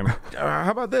wintertime.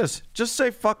 How about this? Just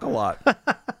say fuck a lot.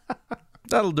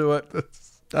 That'll do it.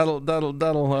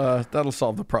 That'll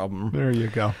solve the problem. There you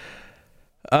go.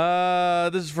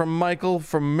 This is from Michael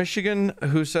from Michigan,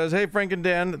 who says, "Hey, Frank and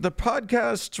Dan, the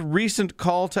podcast's recent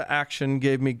call to action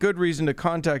gave me good reason to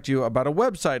contact you about a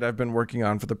website I've been working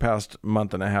on for the past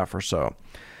month and a half or so.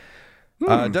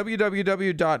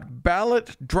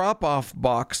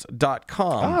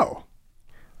 www.ballotdropoffbox.com. Oh.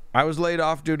 I was laid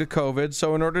off due to COVID,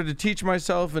 so in order to teach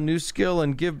myself a new skill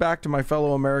and give back to my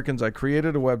fellow Americans, I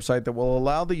created a website that will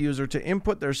allow the user to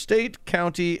input their state,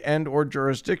 county, and or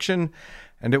jurisdiction,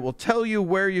 and it will tell you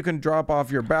where you can drop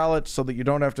off your ballot so that you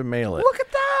don't have to mail it. Look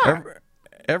at that!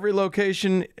 Every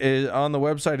location on the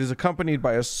website is accompanied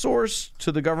by a source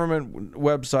to the government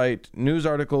website, news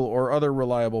article, or other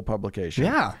reliable publication.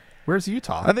 Yeah. Where's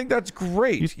Utah? I think that's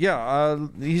great. Yeah.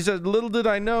 He said, little did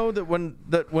I know that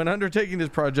when undertaking this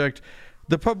project,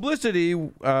 the publicity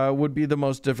would be the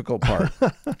most difficult part.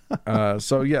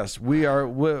 So yes,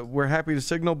 we're happy to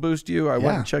signal boost you. I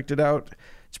went and checked it out.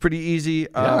 It's pretty easy.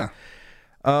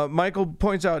 Michael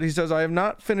points out, he says, I have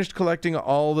not finished collecting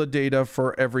all the data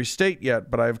for every state yet,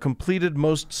 but I have completed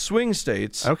most swing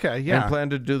states. Okay, yeah. And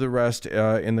plan to do the rest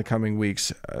in the coming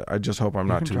weeks. I just hope I'm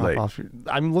not too late.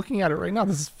 I'm looking at it right now.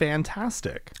 This is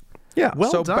fantastic. Yeah.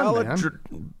 Well done,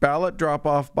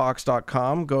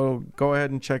 ballotdropoffbox.com. Go ahead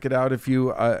and check it out if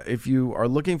you are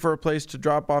looking for a place to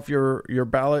drop off your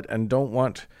ballot and don't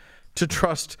want to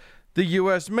trust the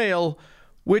U.S. mail,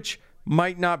 which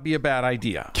might not be a bad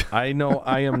idea. I know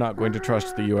I am not going to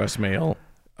trust the U.S. mail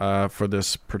for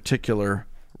this particular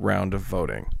round of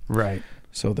voting. Right.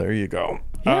 So there you go.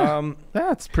 Yeah,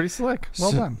 that's pretty slick.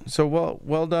 Well done. So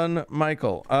well done,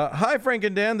 Michael. Hi, Frank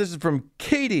and Dan. This is from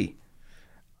Katie.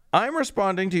 I'm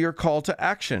responding to your call to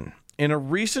action in a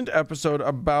recent episode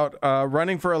about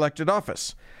running for elected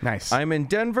office. Nice. I'm in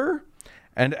Denver.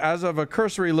 And as of a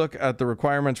cursory look at the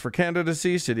requirements for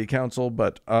candidacy, city council,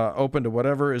 but open to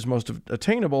whatever is most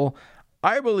attainable,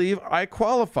 I believe I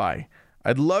qualify.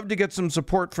 I'd love to get some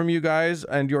support from you guys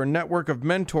and your network of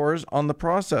mentors on the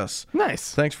process.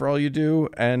 Nice. Thanks for all you do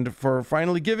and for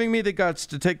finally giving me the guts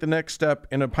to take the next step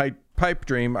in a pipe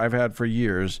dream I've had for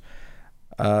years.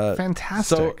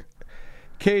 Fantastic. So,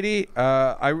 Katie,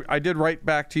 I did write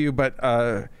back to you,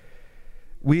 but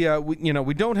we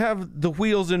don't have the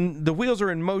wheels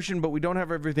are in motion, but we don't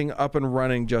have everything up and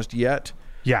running just yet.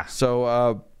 Yeah.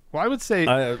 So, well, I would say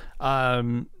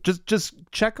just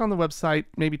check on the website.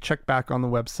 Maybe check back on the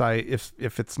website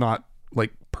if it's not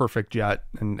like perfect yet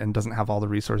and doesn't have all the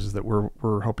resources that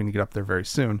we're hoping to get up there very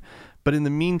soon. But in the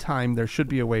meantime, there should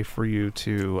be a way for you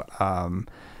to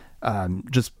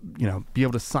just be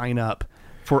able to sign up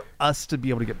for us to be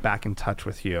able to get back in touch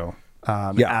with you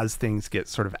as things get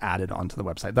sort of added onto the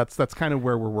website. That's kind of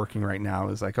where we're working right now.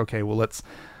 Is like, okay, well,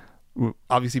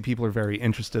 obviously people are very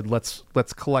interested. Let's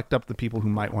collect up the people who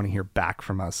might want to hear back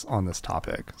from us on this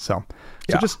topic. So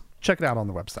just check it out on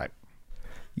the website.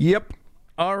 Yep.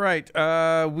 All right.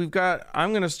 I'm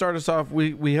going to start us off.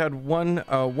 We had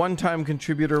one-time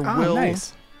contributor, Will.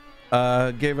 Nice.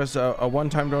 Gave us a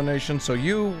one-time donation. So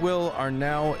you, Will, are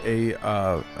now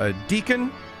a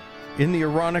deacon in the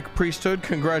Aaronic priesthood.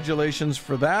 Congratulations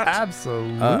for that.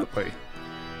 Absolutely.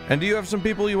 And do you have some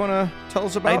people you want to tell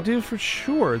us about? I do, for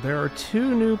sure. There are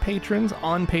 2 new patrons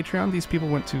on Patreon. These people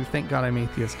went to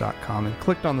thankgodimatheist.com and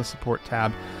clicked on the support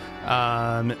tab.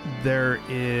 There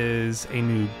is a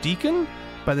new deacon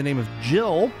by the name of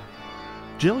Jill.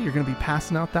 Jill, you're going to be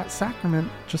passing out that sacrament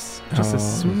just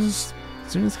as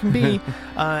soon as can be.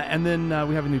 And then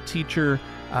we have a new teacher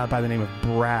by the name of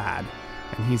Brad,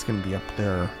 and he's going to be up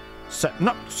there setting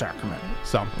up the sacrament.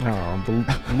 So,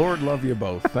 the Lord love you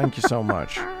both. Thank you so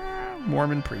much.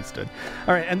 Mormon priesthood.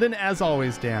 All right, and then as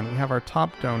always, Dan, we have our top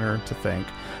donor to thank,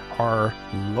 our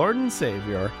Lord and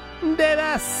Savior,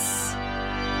 Davis.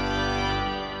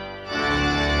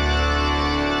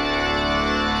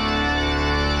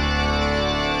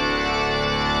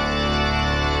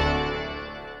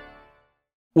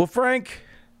 Well, Frank.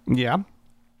 Yeah.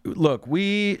 Look,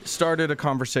 we started a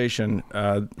conversation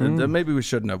that maybe we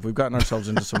shouldn't have. We've gotten ourselves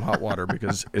into some hot water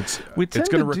because it's going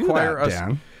to require us.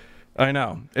 Dan. I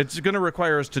know it's going to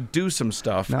require us to do some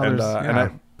stuff, and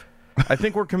I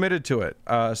think we're committed to it.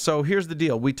 So here's the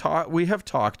deal: we have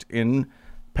talked in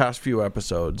past few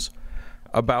episodes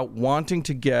about wanting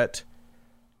to get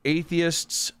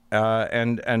atheists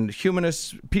and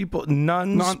humanists, people,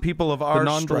 nuns, people of our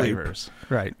non-believers,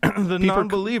 right? The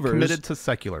non-believers committed to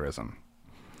secularism.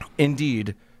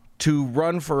 Indeed, to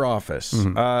run for office.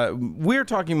 We're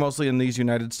talking mostly in these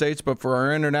United States, but for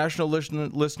our international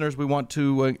listeners, we want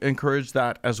to encourage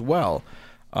that as well.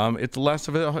 It's less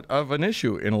of an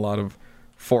issue in a lot of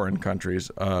foreign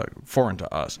countries, foreign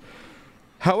to us.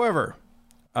 However,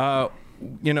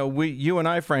 you and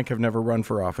I, Frank, have never run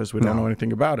for office. We don't know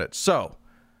anything about it. So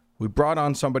we brought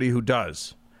on somebody who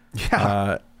does.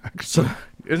 Yeah. So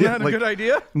isn't that a good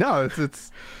idea? No,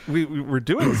 we're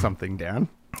doing something, Dan.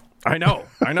 I know.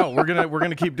 We're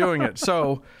gonna keep doing it.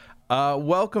 So,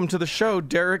 welcome to the show,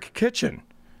 Derek Kitchen.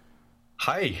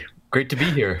 Hi, great to be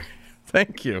here.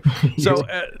 Thank you. So,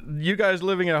 you guys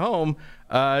living at home,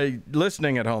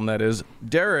 listening at home, that is,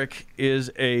 Derek is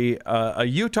a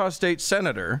Utah State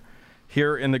Senator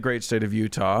here in the great state of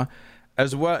Utah.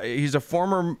 As well, he's a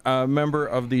former member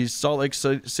of the Salt Lake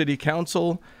City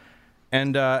Council,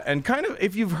 and kind of,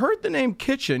 if you've heard the name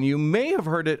Kitchen, you may have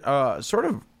heard it sort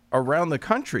of around the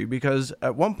country, because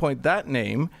at one point that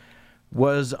name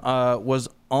was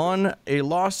on a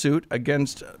lawsuit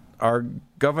against our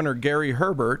Governor Gary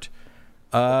Herbert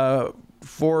and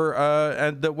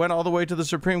that went all the way to the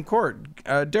Supreme Court.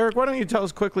 Derek, why don't you tell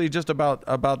us quickly just about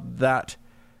that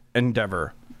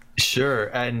endeavor? Sure,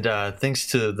 and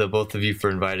thanks to the both of you for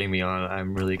inviting me on.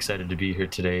 I'm really excited to be here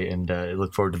today, and I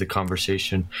look forward to the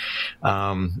conversation.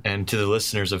 And to the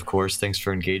listeners, of course, thanks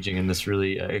for engaging in this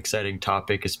really exciting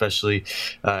topic, especially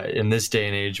in this day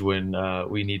and age when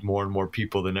we need more and more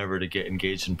people than ever to get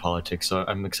engaged in politics. So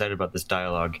I'm excited about this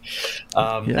dialogue.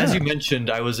 As you mentioned,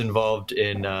 I was involved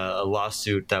in a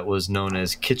lawsuit that was known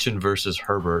as Kitchen versus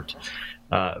Herbert.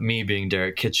 Me being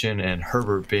Derek Kitchen and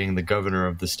Herbert being the governor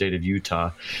of the state of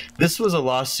Utah. This was a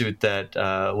lawsuit that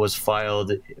was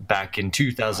filed back in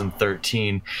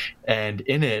 2013, and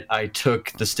in it I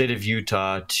took the state of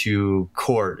Utah to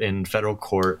court, in federal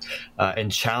court,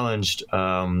 and challenged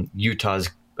Utah's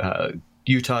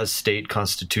state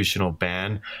constitutional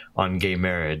ban on gay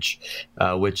marriage,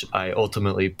 which I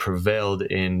ultimately prevailed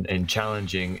in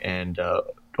challenging and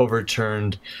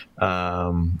overturned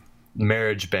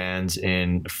marriage bans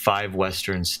in 5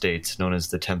 Western states known as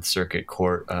the 10th Circuit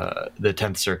Court, the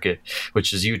 10th Circuit,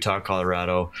 which is Utah,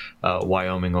 Colorado,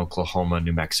 Wyoming, Oklahoma,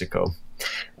 New Mexico.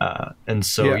 And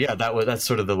so, that's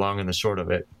sort of the long and the short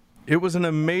of it. It was an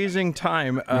amazing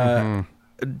time.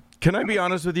 Can I be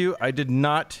honest with you? I did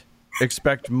not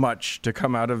expect much to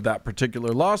come out of that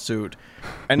particular lawsuit,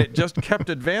 and it just kept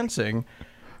advancing.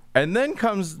 And then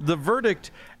comes the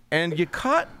verdict, and you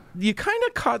kind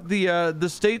of caught the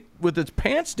state with its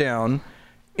pants down,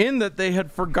 in that they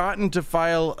had forgotten to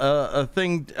file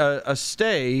a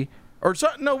stay, or so,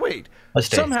 no, wait, a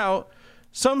stay.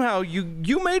 Somehow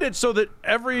you made it so that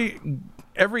every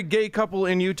gay couple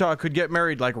in Utah could get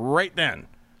married like right then,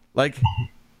 like.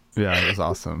 Yeah, it was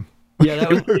awesome. Yeah,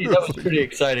 that was pretty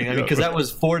exciting. I mean, because that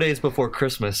was 4 days before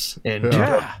Christmas in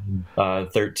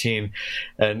 2013,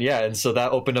 and so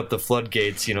that opened up the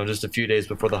floodgates. Just a few days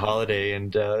before the holiday,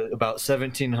 and about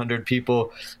 1,700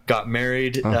 people got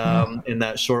married in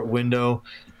that short window.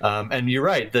 And you're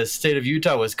right, the state of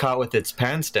Utah was caught with its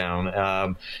pants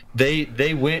down.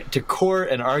 They went to court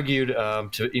and argued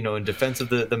in defense of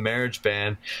the marriage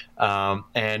ban,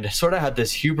 and sort of had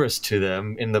this hubris to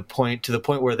them to the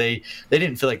point where they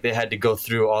didn't feel like they had to go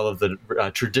through all of the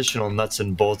traditional nuts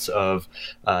and bolts of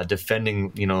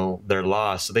defending their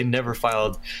law. So they never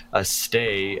filed a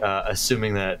stay,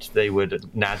 assuming that they would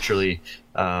naturally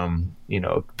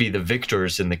be the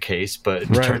victors in the case. But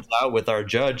it turns out with our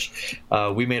judge,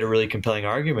 we made a really compelling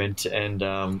argument,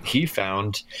 and he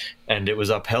found, and it was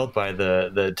upheld by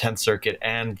the 10th Circuit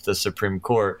and the Supreme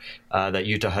Court, that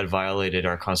Utah had violated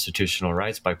our constitutional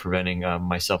rights by preventing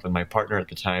myself and my partner at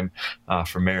the time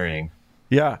from marrying.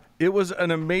 Yeah, it was an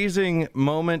amazing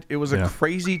moment. It was a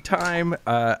crazy time.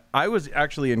 I was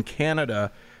actually in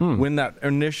Canada when that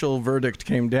initial verdict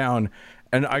came down.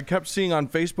 And I kept seeing on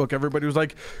Facebook, everybody was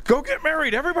like, go get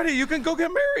married. Everybody, you can go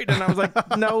get married. And I was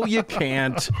like, no, you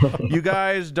can't. You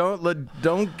guys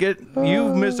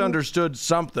you've misunderstood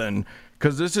something,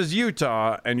 because this is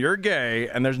Utah and you're gay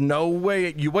and there's no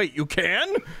way you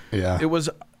can? Yeah. It was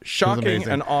shocking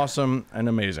and awesome and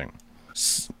amazing.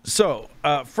 So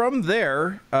from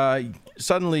there,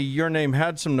 suddenly your name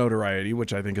had some notoriety,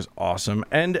 which I think is awesome.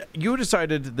 And you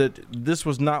decided that this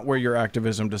was not where your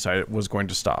activism was going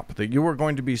to stop, that you were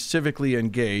going to be civically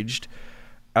engaged,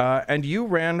 and you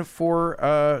ran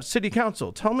for city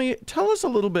council. Tell us a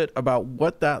little bit about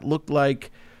what that looked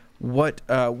like, what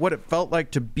it felt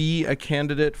like to be a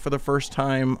candidate for the first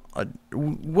time.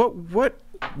 What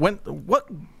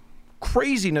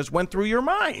craziness went through your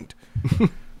mind?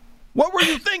 What were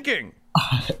you thinking?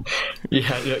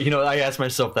 Yeah, I ask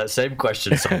myself that same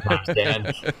question sometimes,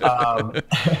 Dan.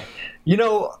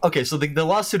 Okay, so the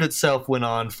lawsuit itself went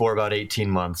on for about 18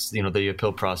 months. The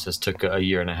appeal process took a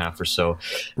year and a half or so.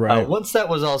 Right. Once that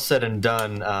was all said and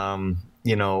done,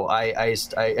 I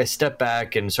stepped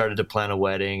back and started to plan a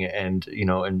wedding, and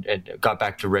got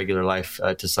back to regular life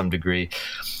to some degree.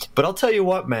 But I'll tell you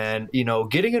what, man,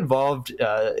 getting involved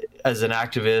as an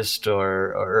activist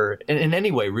or in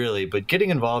any way really, but getting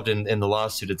involved in the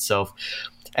lawsuit itself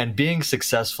and being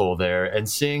successful there and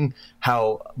seeing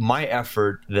how my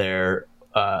effort there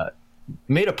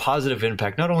made a positive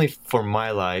impact, not only for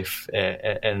my life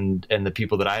and the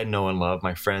people that I know and love,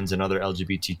 my friends and other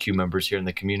LGBTQ members here in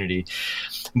the community,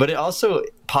 but it also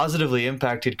positively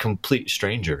impacted complete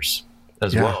strangers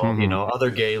as well. Mm-hmm.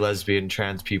 Other gay, lesbian,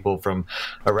 trans people from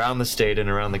around the state and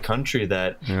around the country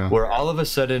that were all of a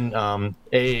sudden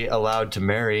allowed to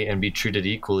marry and be treated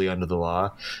equally under the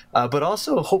law, but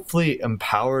also hopefully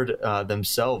empowered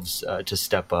themselves to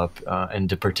step up and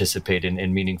to participate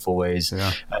in meaningful ways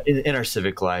in our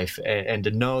civic life, and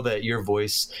to know that your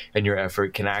voice and your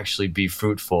effort can actually be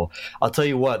fruitful. I'll tell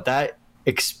you what, that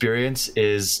experience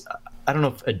is, I don't know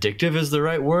if addictive is the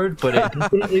right word, but it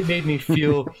definitely made me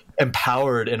feel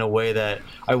empowered in a way that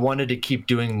I wanted to keep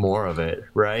doing more of it,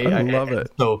 right? I love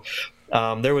it. So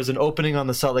there was an opening on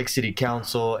the Salt Lake City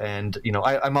Council, and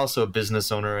I'm also a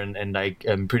business owner, and I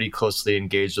am pretty closely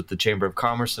engaged with the Chamber of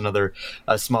Commerce and other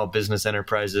small business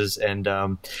enterprises,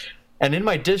 and in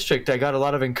my district, I got a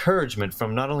lot of encouragement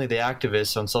from not only the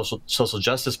activists on social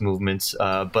justice movements,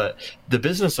 but the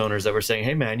business owners that were saying,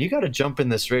 "Hey, man, you got to jump in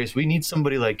this race. We need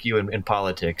somebody like you in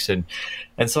politics." And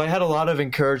so I had a lot of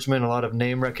encouragement, a lot of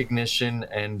name recognition,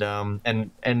 and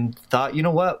thought, you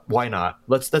know what? Why not?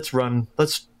 Let's run.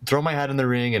 Let's throw my hat in the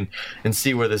ring and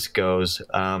see where this goes.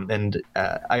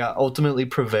 I ultimately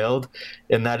prevailed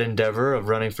in that endeavor of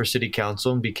running for city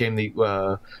council and became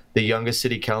the youngest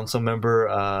city council member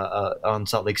on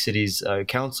Salt Lake City's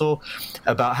council.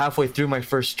 About halfway through my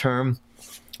first term,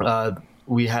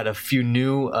 we had a few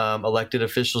new elected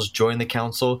officials join the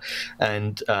council,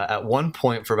 and at one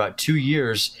point for about 2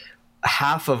 years,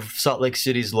 half of Salt Lake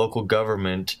City's local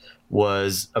government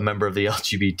was a member of the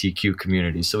LGBTQ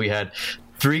community. So we had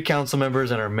 3 council members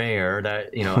and our mayor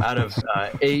that, out of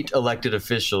 8 elected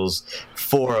officials,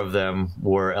 4 of them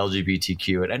were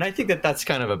LGBTQ. And I think that that's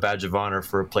kind of a badge of honor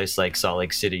for a place like Salt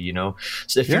Lake City,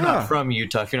 So if you're not from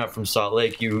Utah, if you're not from Salt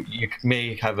Lake, you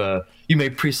may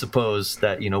presuppose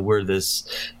that, we're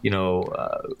this,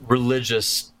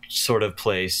 religious sort of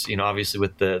place, obviously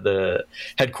with the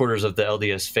headquarters of the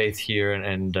LDS faith here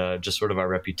and just sort of our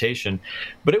reputation.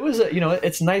 But it was,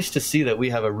 it's nice to see that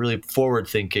we have a really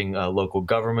forward-thinking local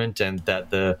government, and that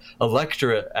the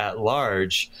electorate at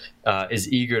large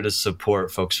is eager to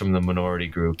support folks from the minority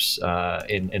groups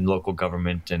in local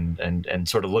government, and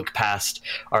sort of look past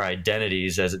our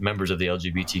identities as members of the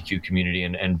LGBTQ community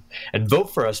and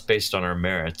vote for us based on our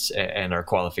merits and our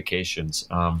qualifications.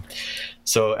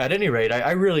 So at any rate,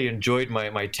 I really enjoyed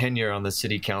my tenure on the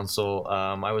city council.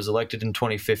 I was elected in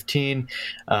 2015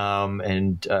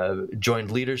 and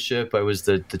joined leadership. I was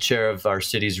the chair of our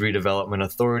city's redevelopment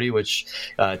authority, which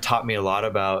taught me a lot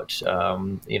about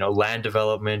land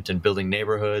development and building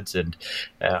neighborhoods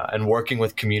and working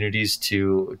with communities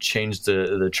to change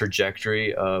the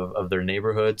trajectory of their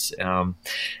neighborhoods.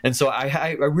 And so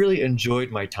I really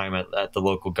enjoyed my time at the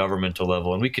local governmental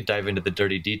level, and we could dive into the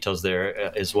dirty details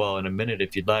there as well in a minute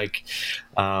if you'd like.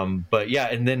 But yeah,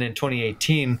 and then in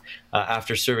 2018,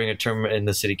 after serving a term in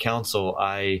the city council,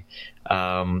 I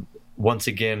once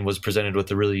again was presented with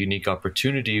a really unique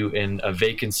opportunity in a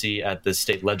vacancy at the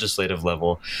state legislative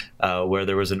level, where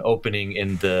there was an opening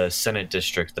in the Senate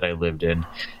district that I lived in.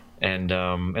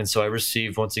 And so I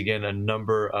received, once again, a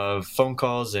number of phone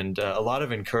calls and a lot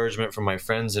of encouragement from my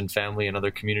friends and family and other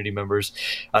community members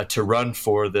to run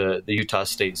for the Utah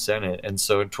State Senate. And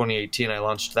so in 2018, I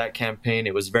launched that campaign.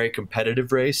 It was a very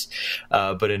competitive race,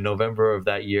 but in November of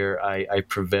that year, I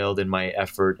prevailed in my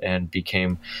effort and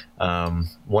became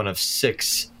one of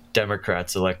 6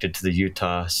 Democrats elected to the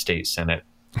Utah State Senate.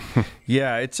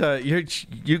 Yeah, it's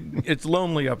it's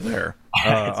lonely up there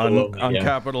on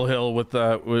Capitol Hill with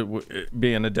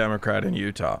being a Democrat in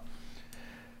Utah.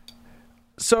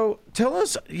 So tell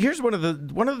us. Here's one of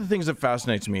the things that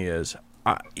fascinates me is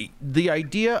the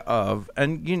idea of,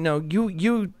 and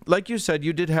you like you said,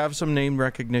 you did have some name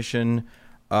recognition.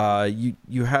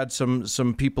 You had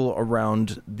some people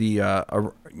around the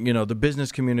the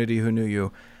business community who knew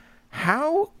you.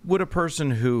 How would a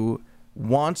person who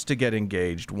wants to get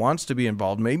engaged, wants to be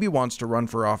involved, maybe wants to run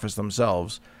for office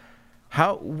themselves,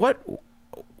 what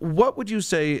would you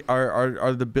say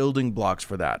are the building blocks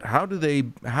for that? How do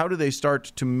they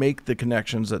start to make the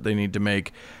connections that they need to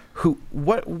make?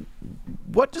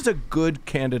 What does a good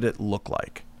candidate look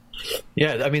like?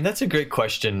 Yeah, I mean, that's a great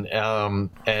question.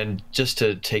 And just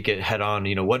to take it head on,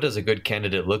 what does a good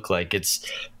candidate look like? It's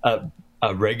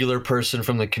a regular person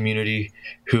from the community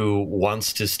who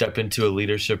wants to step into a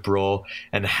leadership role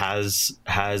and has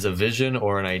a vision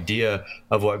or an idea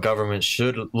of what government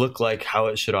should look like, how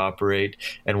it should operate,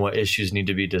 and what issues need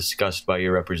to be discussed by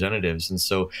your representatives. And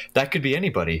so that could be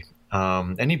anybody.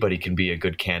 Anybody can be a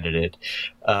good candidate.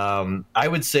 I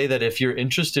would say that if you're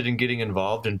interested in getting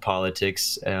involved in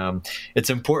politics,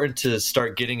 it's important to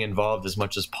start getting involved as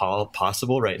much as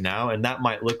possible right now. And that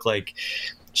might look like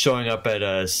showing up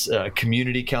at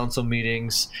community council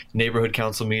meetings, neighborhood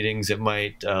council meetings. It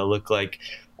might look like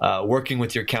working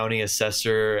with your county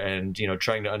assessor and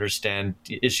trying to understand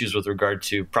issues with regard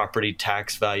to property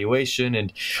tax valuation.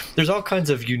 And there's all kinds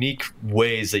of unique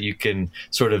ways that you can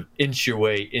sort of inch your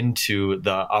way into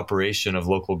the operation of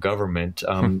local government.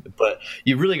 But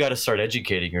you really got to start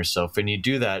educating yourself, and you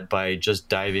do that by just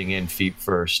diving in feet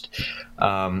first.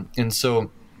 And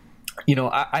so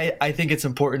I think it's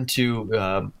important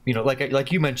to,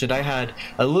 like you mentioned, I had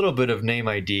a little bit of name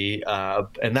ID,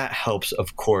 and that helps,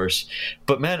 of course.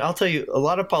 But man, I'll tell you, a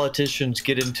lot of politicians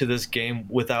get into this game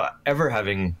without ever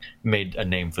having made a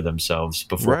name for themselves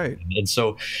before. Right. And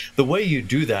so the way you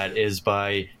do that is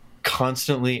by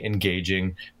constantly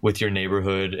engaging with your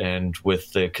neighborhood and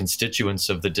with the constituents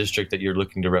of the district that you're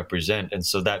looking to represent. And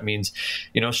so that means,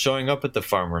 showing up at the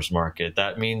farmers market.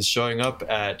 That means showing up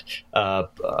at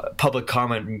public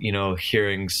comment,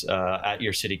 hearings at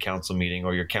your city council meeting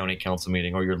or your county council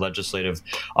meeting or your legislative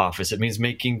office. It means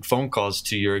making phone calls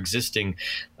to your existing,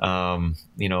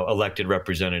 elected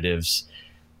representatives.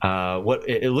 What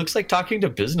it looks like talking to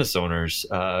business owners,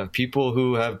 people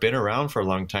who have been around for a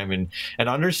long time, and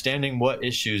understanding what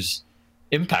issues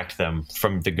impact them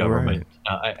from the government.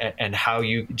 And how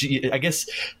I guess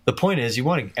the point is you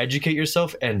want to educate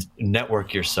yourself and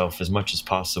network yourself as much as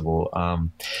possible.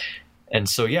 And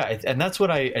so, yeah, and that's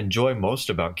what I enjoy most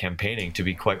about campaigning, to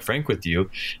be quite frank with you.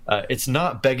 It's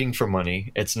not begging for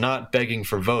money. It's not begging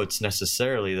for votes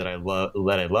necessarily that I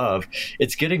love.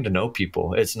 It's getting to know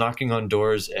people. It's knocking on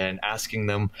doors and asking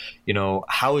them,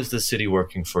 how is the city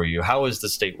working for you? How is the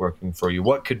state working for you?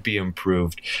 What could be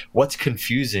improved? What's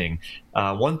confusing?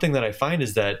 One thing that I find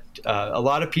is that a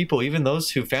lot of people, even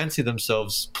those who fancy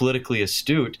themselves politically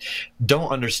astute,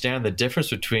 don't understand the difference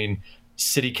between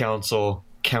city council,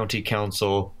 county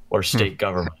council, or state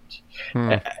government.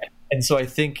 And so I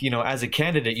think, as a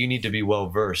candidate, you need to be well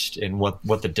versed in what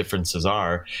the differences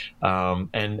are. And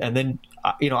then,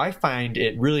 I find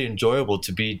it really enjoyable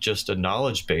to be just a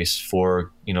knowledge base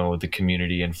for, the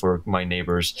community and for my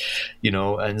neighbors,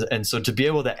 and so to be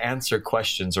able to answer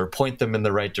questions or point them in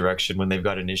the right direction when they've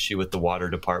got an issue with the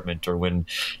water department, or when,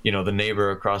 the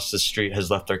neighbor across the street has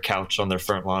left their couch on their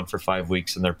front lawn for 5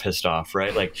 weeks and they're pissed off,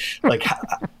 right? Like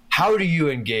how do you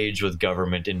engage with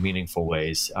government in meaningful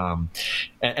ways?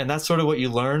 And that's sort of what you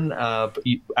learn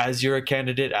as you're a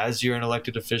candidate, as you're an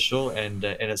elected official, and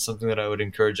it's something that I would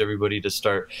encourage everybody to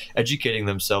start educating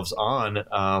themselves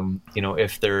on,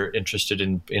 if they're interested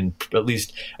in at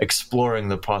least exploring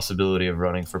the possibility of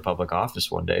running for public office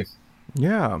one day.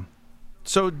 Yeah.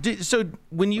 So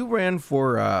when you ran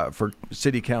for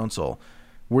city council,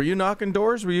 were you knocking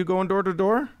doors? Were you going door to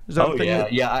door?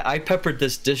 Yeah. I peppered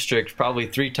this district probably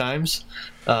 3 times,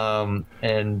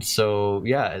 and so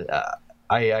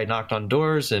I knocked on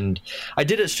doors, and I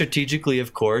did it strategically.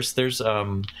 Of course, there's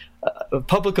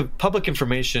public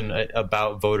information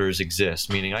about voters exists,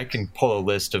 meaning I can pull a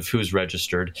list of who's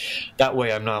registered. That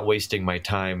way, I'm not wasting my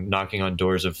time knocking on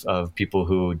doors of people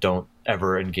who don't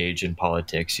ever engage in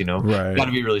politics. Right. You got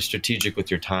to be really strategic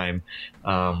with your time.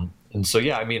 And so,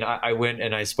 I went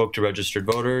and I spoke to registered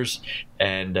voters,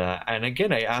 and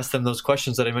again, I asked them those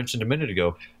questions that I mentioned a minute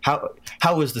ago.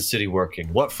 How is the city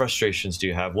working? What frustrations do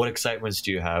you have? What excitements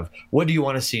do you have? What do you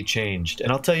want to see changed?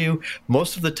 And I'll tell you,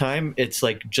 most of the time, it's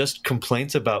like just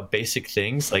complaints about basic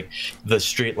things, like the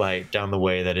street light down the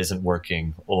way that isn't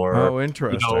working, or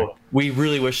interesting. We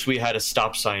really wish we had a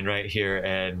stop sign right here,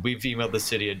 and we've emailed the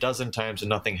city a dozen times and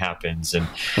nothing happens. And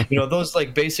those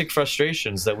like basic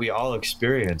frustrations that we all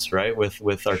experience, right,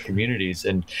 with our communities.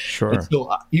 And, sure. And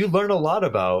so you learn a lot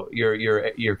about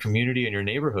your community and your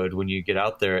neighborhood when you get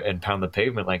out there and pound the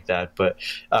pavement like that. But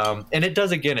and it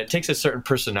does, again, it takes a certain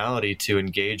personality to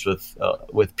engage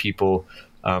with people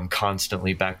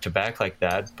constantly back to back like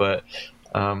that. But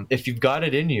if you've got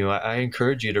it in you, I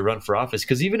encourage you to run for office,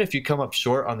 because even if you come up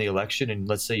short on the election and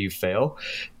let's say you fail,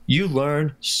 you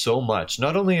learn so much,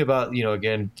 not only about,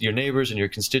 again, your neighbors and your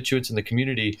constituents in the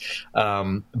community,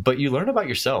 but you learn about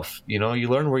yourself. You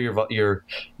learn where your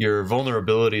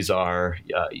vulnerabilities are.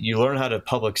 You learn how to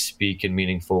public speak in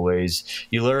meaningful ways.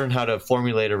 You learn how to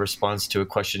formulate a response to a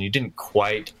question you didn't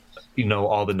quite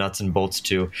all the nuts and bolts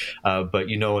to, but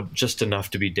just enough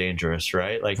to be dangerous,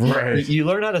 right? Like, right. You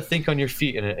learn how to think on your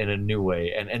feet in a new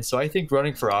way. And so I think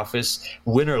running for office,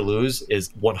 win or lose, is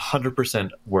 100%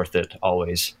 worth it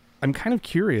always. I'm kind of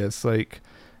curious, like,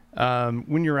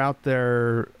 when you're out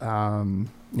there,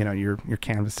 you're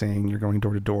canvassing, you're going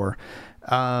door to door,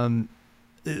 and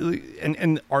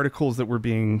articles that were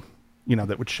being,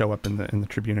 that would show up in the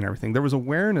Tribune and everything, there was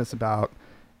awareness about,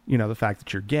 the fact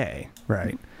that you're gay,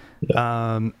 right?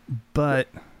 Yeah. But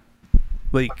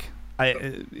like,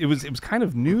 it was kind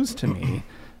of news to me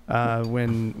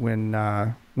when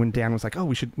Dan was like, oh,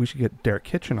 we should get Derek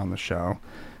Kitchen on the show,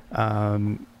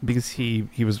 because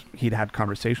he'd had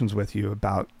conversations with you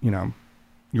about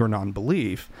your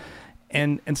non-belief,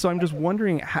 and so I'm just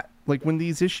wondering, how, like, when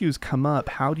these issues come up,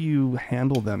 how do you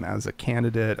handle them as a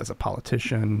candidate, as a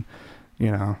politician,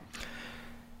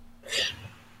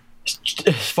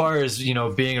 As far as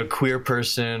being a queer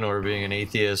person or being an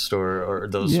atheist or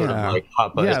those sort of like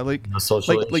hot button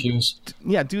social issues.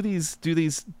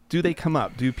 Do they come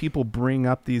up? Do people bring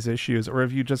up these issues, or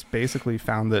have you just basically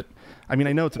found that? I mean,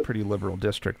 I know it's a pretty liberal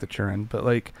district that you're in, but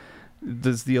like, how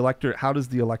does the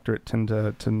electorate tend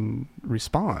to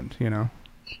respond?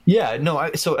 Yeah,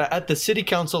 no. So at the city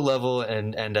council level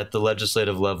and at the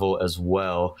legislative level as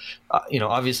well,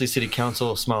 obviously city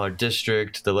council, smaller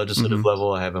district. The legislative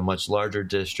level, I have a much larger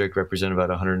district, represent about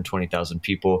 120,000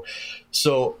 people.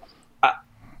 So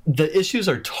the issues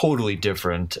are totally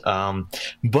different.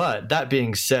 But that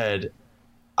being said,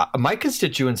 my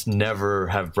constituents never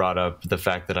have brought up the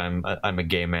fact that I'm a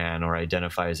gay man or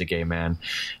identify as a gay man.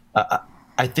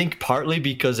 I think partly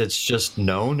because it's just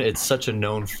known. It's such a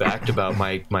known fact about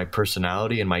my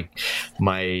personality and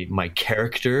my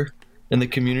character in the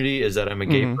community is that I'm a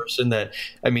gay person. That,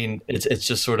 I mean, it's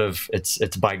just sort of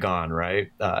it's bygone,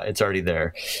 right? It's already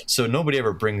there, so nobody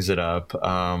ever brings it up.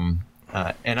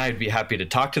 And I'd be happy to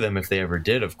talk to them if they ever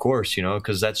did, of course,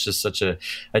 because that's just such a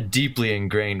deeply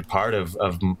ingrained part of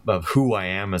who I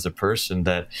am as a person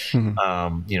that,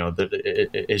 that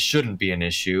it shouldn't be an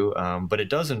issue. But it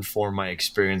does inform my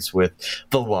experience with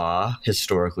the law,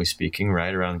 historically speaking,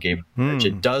 right, around gay marriage.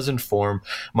 It does inform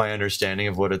my understanding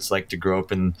of what it's like to grow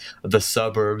up in the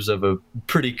suburbs of a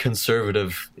pretty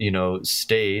conservative,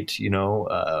 state,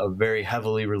 a very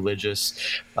heavily religious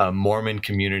Mormon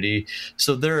community.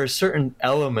 So there are certain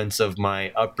elements of my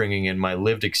upbringing and my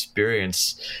lived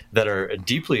experience that are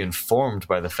deeply informed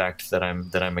by the fact that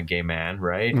I'm a gay man,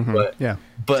 right?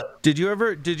 But did you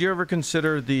ever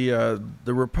consider the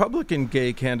Republican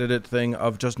gay candidate thing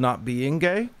of just not being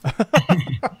gay?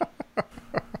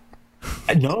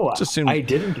 No, I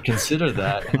didn't consider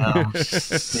that.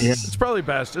 It's probably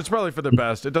best. It's probably for the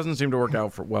best. It doesn't seem to work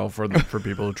out for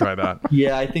people who try that.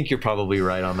 Yeah, I think you're probably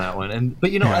right on that one.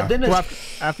 But then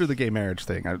after the gay marriage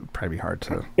thing, it'd probably be hard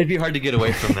to. It'd be hard to get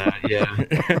away from that. Yeah.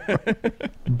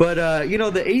 But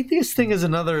the atheist thing is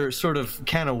another sort of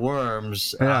can of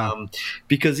worms,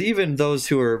 because even those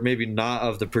who are maybe not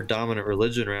of the predominant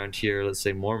religion around here, let's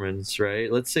say Mormons,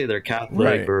 right? Let's say they're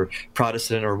Catholic or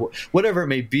Protestant or whatever it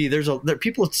may be.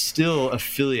 People still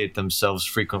affiliate themselves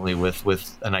frequently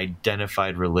with an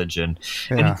identified religion,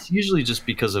 and it's usually just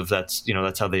because of that's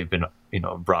how they've been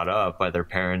brought up by their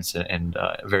parents and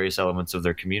various elements of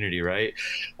their community, right?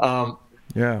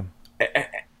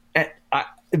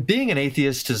 Being an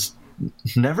atheist has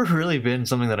never really been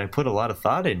something that I put a lot of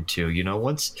thought into.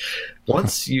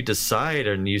 Once you decide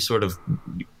and you sort of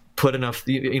put enough,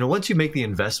 once you make the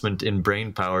investment in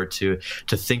brain power to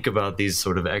think about these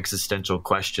sort of existential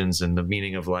questions and the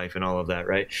meaning of life and all of that,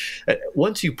 right?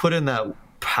 Once you put in that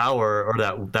power or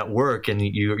that work and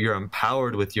you're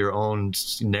empowered with your own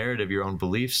narrative, your own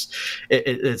beliefs,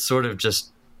 it's sort of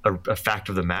just a fact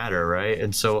of the matter, right?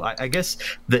 And so I guess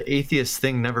the atheist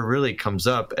thing never really comes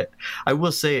up. I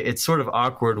will say it's sort of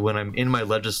awkward when I'm in my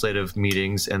legislative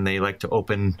meetings and they like to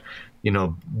open,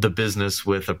 the business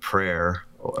with a prayer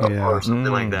or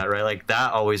something like that, right? Like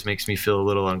that always makes me feel a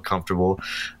little uncomfortable.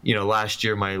 Last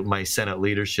year, my Senate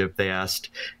leadership, they asked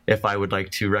if I would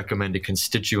like to recommend a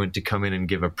constituent to come in and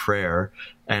give a prayer.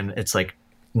 And it's like,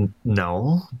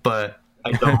 no, but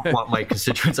I don't want my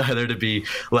constituents either to be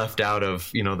left out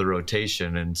of, the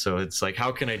rotation. And so it's like,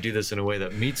 how can I do this in a way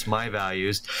that meets my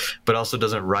values, but also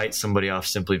doesn't write somebody off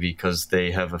simply because they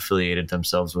have affiliated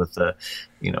themselves with a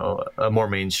more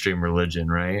mainstream religion,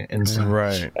 right? And so,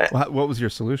 what was your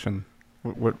solution?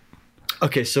 What?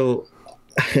 Okay, so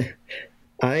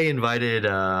I invited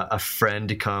a friend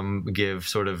to come give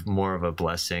sort of more of a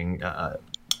blessing.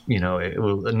 It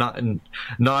was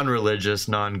non-religious,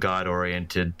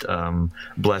 non-God-oriented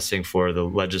blessing for the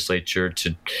legislature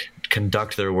to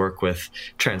conduct their work with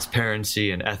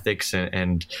transparency and ethics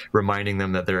and reminding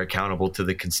them that they're accountable to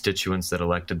the constituents that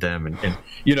elected them. And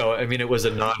it was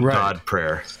a non-God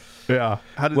prayer. Yeah.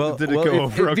 How did it go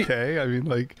over? Okay. I mean,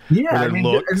 like, and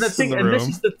this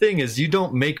is the thing is you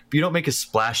don't make a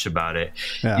splash about it.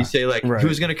 Yeah. You say like,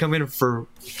 who's going to come in for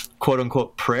quote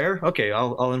unquote prayer? Okay,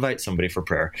 I'll invite somebody for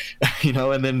prayer,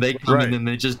 and then they come and then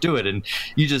they just do it, and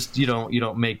you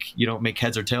don't make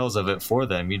heads or tails of it for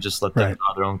them. You just let them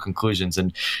draw their own conclusions,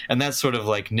 and that's sort of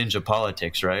like ninja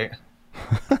politics, right?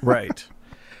 Right.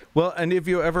 Well, and if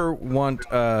you ever want,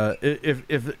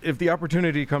 if the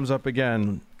opportunity comes up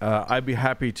again, I'd be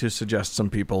happy to suggest some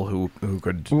people who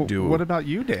could do. What about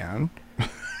you, Dan?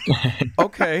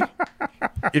 Okay,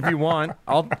 if you want,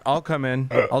 I'll come in.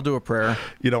 I'll do a prayer.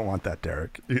 You don't want that,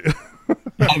 Derek.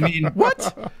 I mean,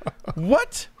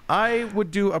 what? I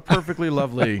would do a perfectly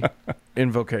lovely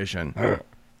invocation.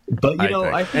 But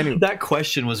I think that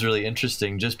question was really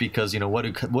interesting, just because what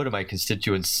do my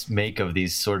constituents make of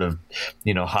these sort of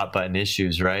hot button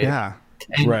issues, right? Yeah.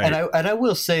 And I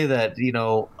will say that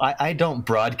I don't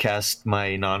broadcast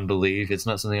my non-belief. It's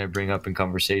not something I bring up in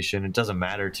conversation. It doesn't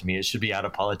matter to me. It should be out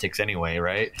of politics anyway,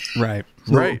 right? Right.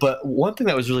 But one thing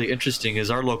that was really interesting is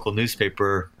our local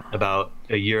newspaper about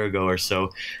a year ago or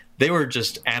so, they were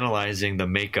just analyzing the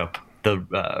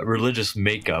religious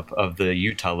makeup of the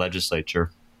Utah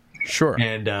legislature. Sure.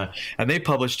 And they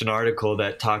published an article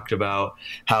that talked about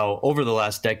how over the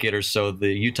last decade or so, the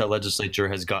Utah legislature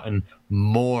has gotten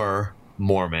more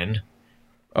Mormon.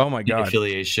 Oh my God!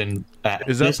 Affiliation.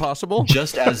 Is that possible?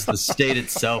 Just as the state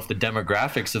itself, the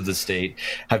demographics of the state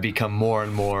have become more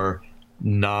and more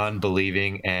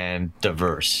non-believing, and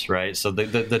diverse, right? So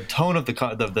the tone of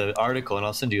the article, and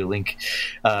I'll send you a link,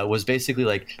 was basically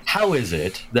like, how is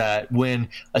it that when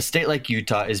a state like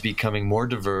Utah is becoming more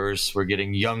diverse, we're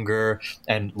getting younger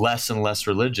and less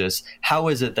religious, how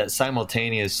is it that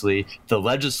simultaneously the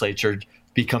legislature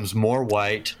becomes more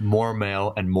white, more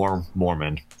male, and more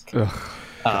Mormon?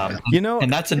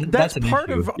 And that's part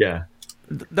issue. Of yeah.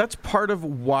 That's part of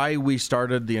why we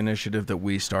started the initiative that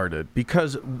we started,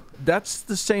 because that's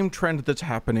the same trend that's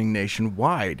happening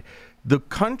nationwide. The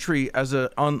country as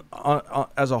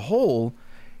a whole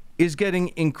is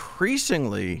getting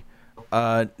increasingly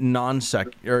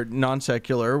non-secular.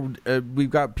 We've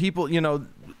got people,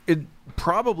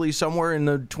 probably somewhere in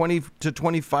the 20 to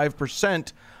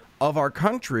 25% of our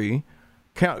country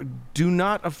do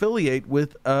not affiliate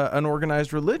with an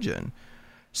organized religion.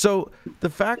 So the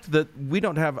fact that we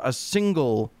don't have a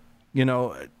single,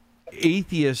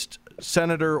 atheist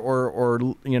senator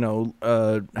or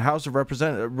House of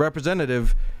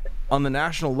Representative on the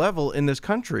national level in this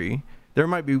country, there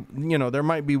might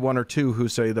be one or two who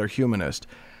say they're humanist,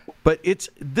 but it's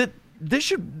that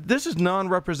this is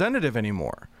non-representative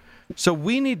anymore. So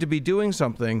we need to be doing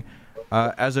something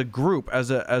as a group,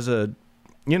 as a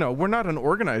we're not an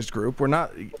organized group.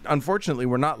 Unfortunately,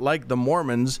 we're not like the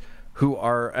Mormons, who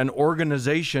are an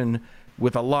organization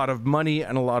with a lot of money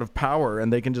and a lot of power,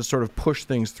 and they can just sort of push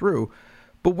things through.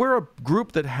 But we're a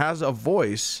group that has a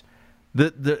voice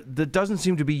that doesn't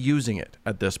seem to be using it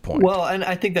at this point. Well, and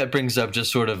I think that brings up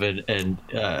just sort of an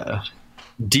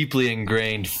deeply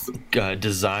ingrained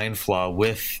design flaw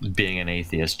with being an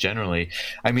atheist generally.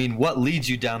 I mean, what leads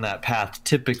you down that path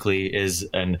typically is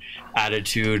an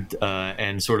attitude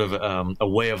and sort of a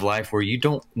way of life where you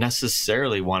don't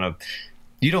necessarily want to.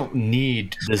 You don't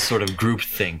need this sort of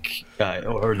groupthink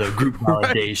or the group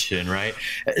validation, right?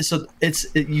 So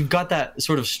you've got that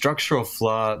sort of structural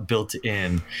flaw built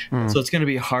in. So it's going to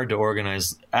be hard to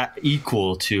organize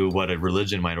equal to what a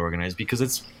religion might organize, because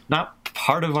it's not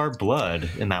part of our blood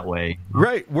in that way.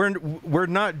 Right. We're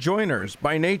not joiners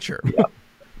by nature. Yeah.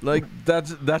 Like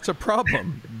that's a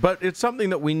problem. But it's something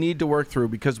that we need to work through,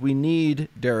 because we need,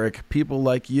 Derek, people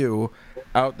like you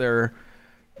out there,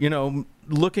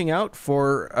 looking out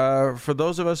for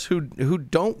those of us who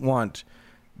don't want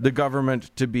the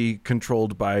government to be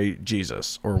controlled by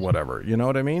Jesus or whatever. You know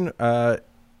what I mean?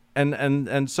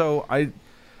 And so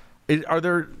are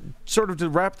there, sort of to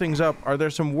wrap things up, are there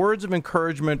some words of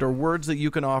encouragement or words that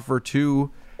you can offer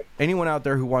to anyone out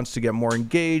there who wants to get more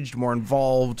engaged, more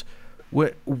involved?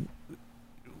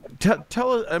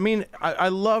 Tell us. I mean, I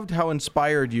loved how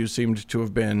inspired you seemed to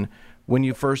have been when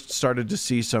you first started to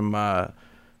see some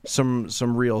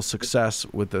real success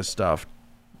with this stuff.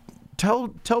 Tell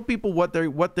people what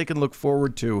they can look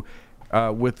forward to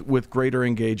with greater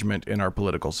engagement in our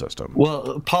political system.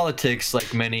 Well, politics,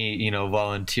 like many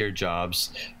volunteer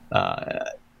jobs,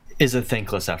 is a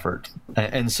thankless effort,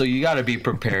 and so you got to be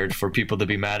prepared for people to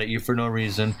be mad at you for no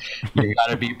reason. You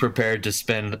got to be prepared to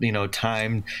spend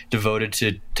time devoted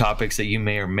to topics that you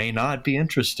may or may not be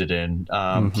interested in,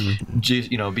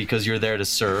 because you're there to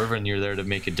serve and you're there to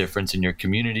make a difference in your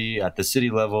community at the city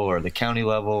level or the county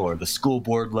level or the school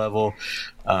board level,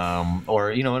 or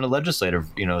in a legislative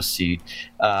seat,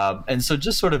 and so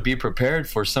just sort of be prepared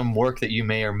for some work that you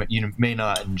may or may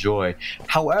not enjoy.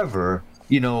 However,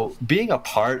 being a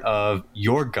part of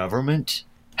your government,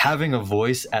 having a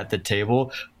voice at the table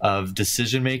of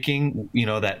decision making,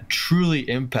 that truly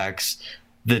impacts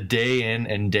the day in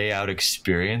and day out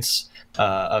experience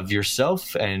of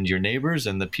yourself and your neighbors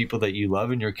and the people that you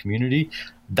love in your community,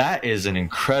 that is an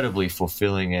incredibly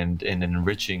fulfilling and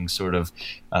enriching sort of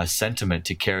sentiment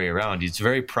to carry around. It's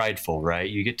very prideful, right?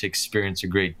 You get to experience a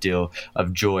great deal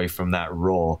of joy from that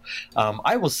role.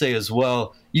 I will say as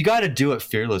well, you got to do it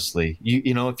fearlessly.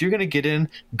 You know, if you're going to get in,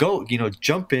 go,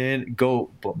 jump in,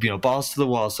 go, balls to the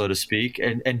wall, so to speak,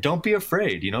 and don't be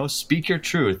afraid, speak your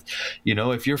truth.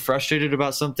 If you're frustrated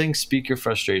about something, speak your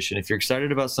frustration. If you're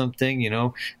excited about something,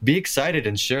 be excited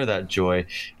and share that joy.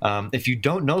 If you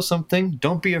don't know something,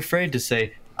 don't be afraid to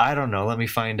say, I don't know, let me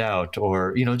find out.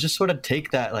 Or, just sort of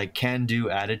take that can-do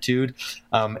attitude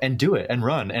and do it and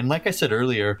run. And like I said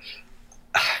earlier,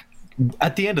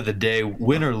 at the end of the day,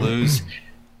 win or lose,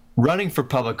 running for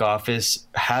public office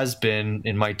has been,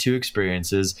 in my two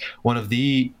experiences, one of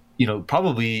the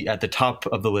probably at the top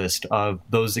of the list of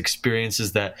those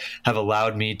experiences that have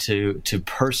allowed me to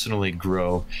personally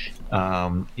grow.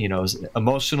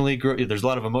 Emotionally grow. There's a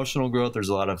lot of emotional growth. There's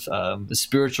a lot of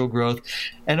spiritual growth,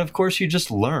 and of course, you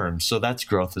just learn. So that's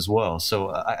growth as well.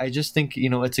 So I just think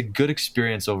it's a good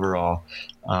experience overall,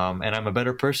 and I'm a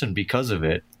better person because of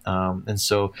it. And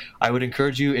so I would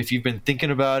encourage you, if you've been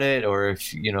thinking about it, or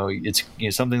if it's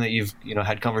something that you've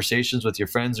had conversations with your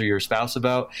friends or your spouse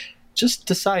about, just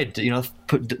decide to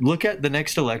look at the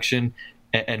next election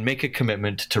and make a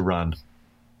commitment to run.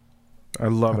 I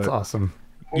love it. That's awesome.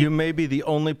 You may be the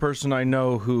only person I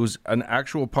know who's an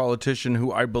actual politician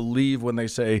who I believe when they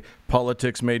say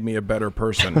politics made me a better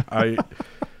person.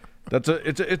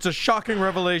 It's a shocking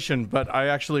revelation, but I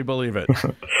actually believe it.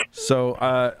 So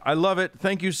I love it.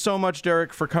 Thank you so much,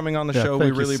 Derek, for coming on the show.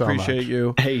 We really appreciate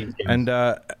you. Hey, and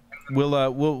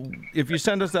we'll if you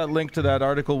send us that link to that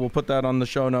article, we'll put that on the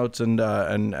show notes, and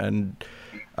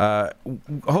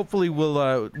hopefully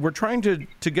we're trying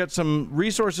to get some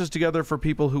resources together for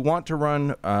people who want to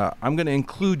run. I'm going to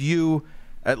include you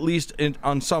at least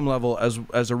on some level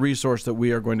as a resource that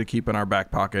we are going to keep in our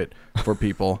back pocket for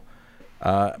people.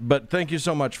 But thank you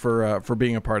so much for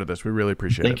being a part of this. We really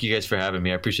appreciate it. Thank you guys for having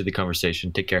me. I appreciate the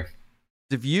conversation. Take care.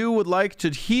 If you would like to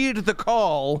heed the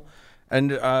call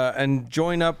and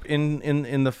join up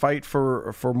in the fight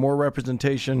for more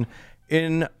representation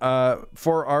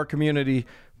for our community,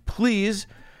 please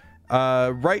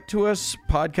write to us,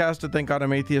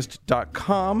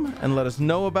 podcast@thankgodimatheist.com, and let us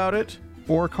know about it.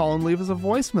 Or call and leave us a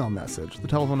voicemail message. The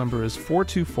telephone number is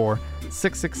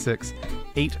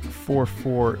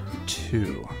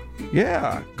 424-666-8442.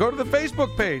 Yeah. Go to the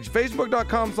Facebook page,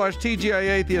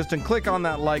 facebook.com/TGIAtheist, and click on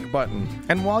that like button.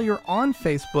 And while you're on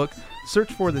Facebook,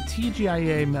 search for the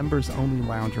TGIA Members Only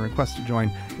Lounge and request to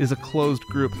join. It is a closed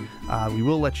group. We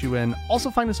will let you in.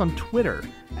 Also find us on Twitter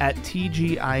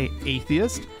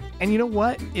 @TGIAtheist. And you know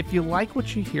what? If you like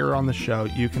what you hear on the show,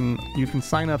 you can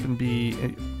sign up and be...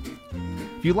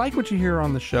 If you like what you hear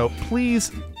on the show,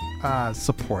 please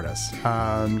support us.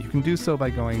 You can do so by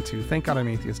going to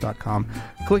thankgodimatheist.com,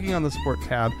 clicking on the support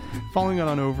tab, following it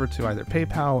on over to either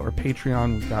PayPal or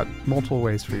Patreon. We've got multiple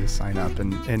ways for you to sign up,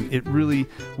 and it really,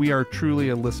 we are truly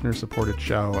a listener-supported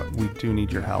show. We do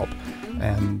need your help.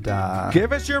 And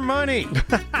give us your money.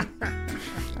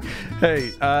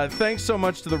 Hey, thanks so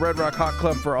much to the Red Rock Hot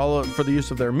Club for the use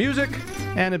of their music.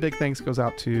 And a big thanks goes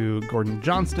out to Gordon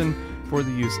Johnston for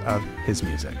the use of his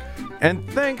music. And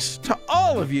thanks to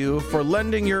all of you for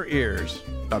lending your ears.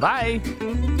 Bye-bye.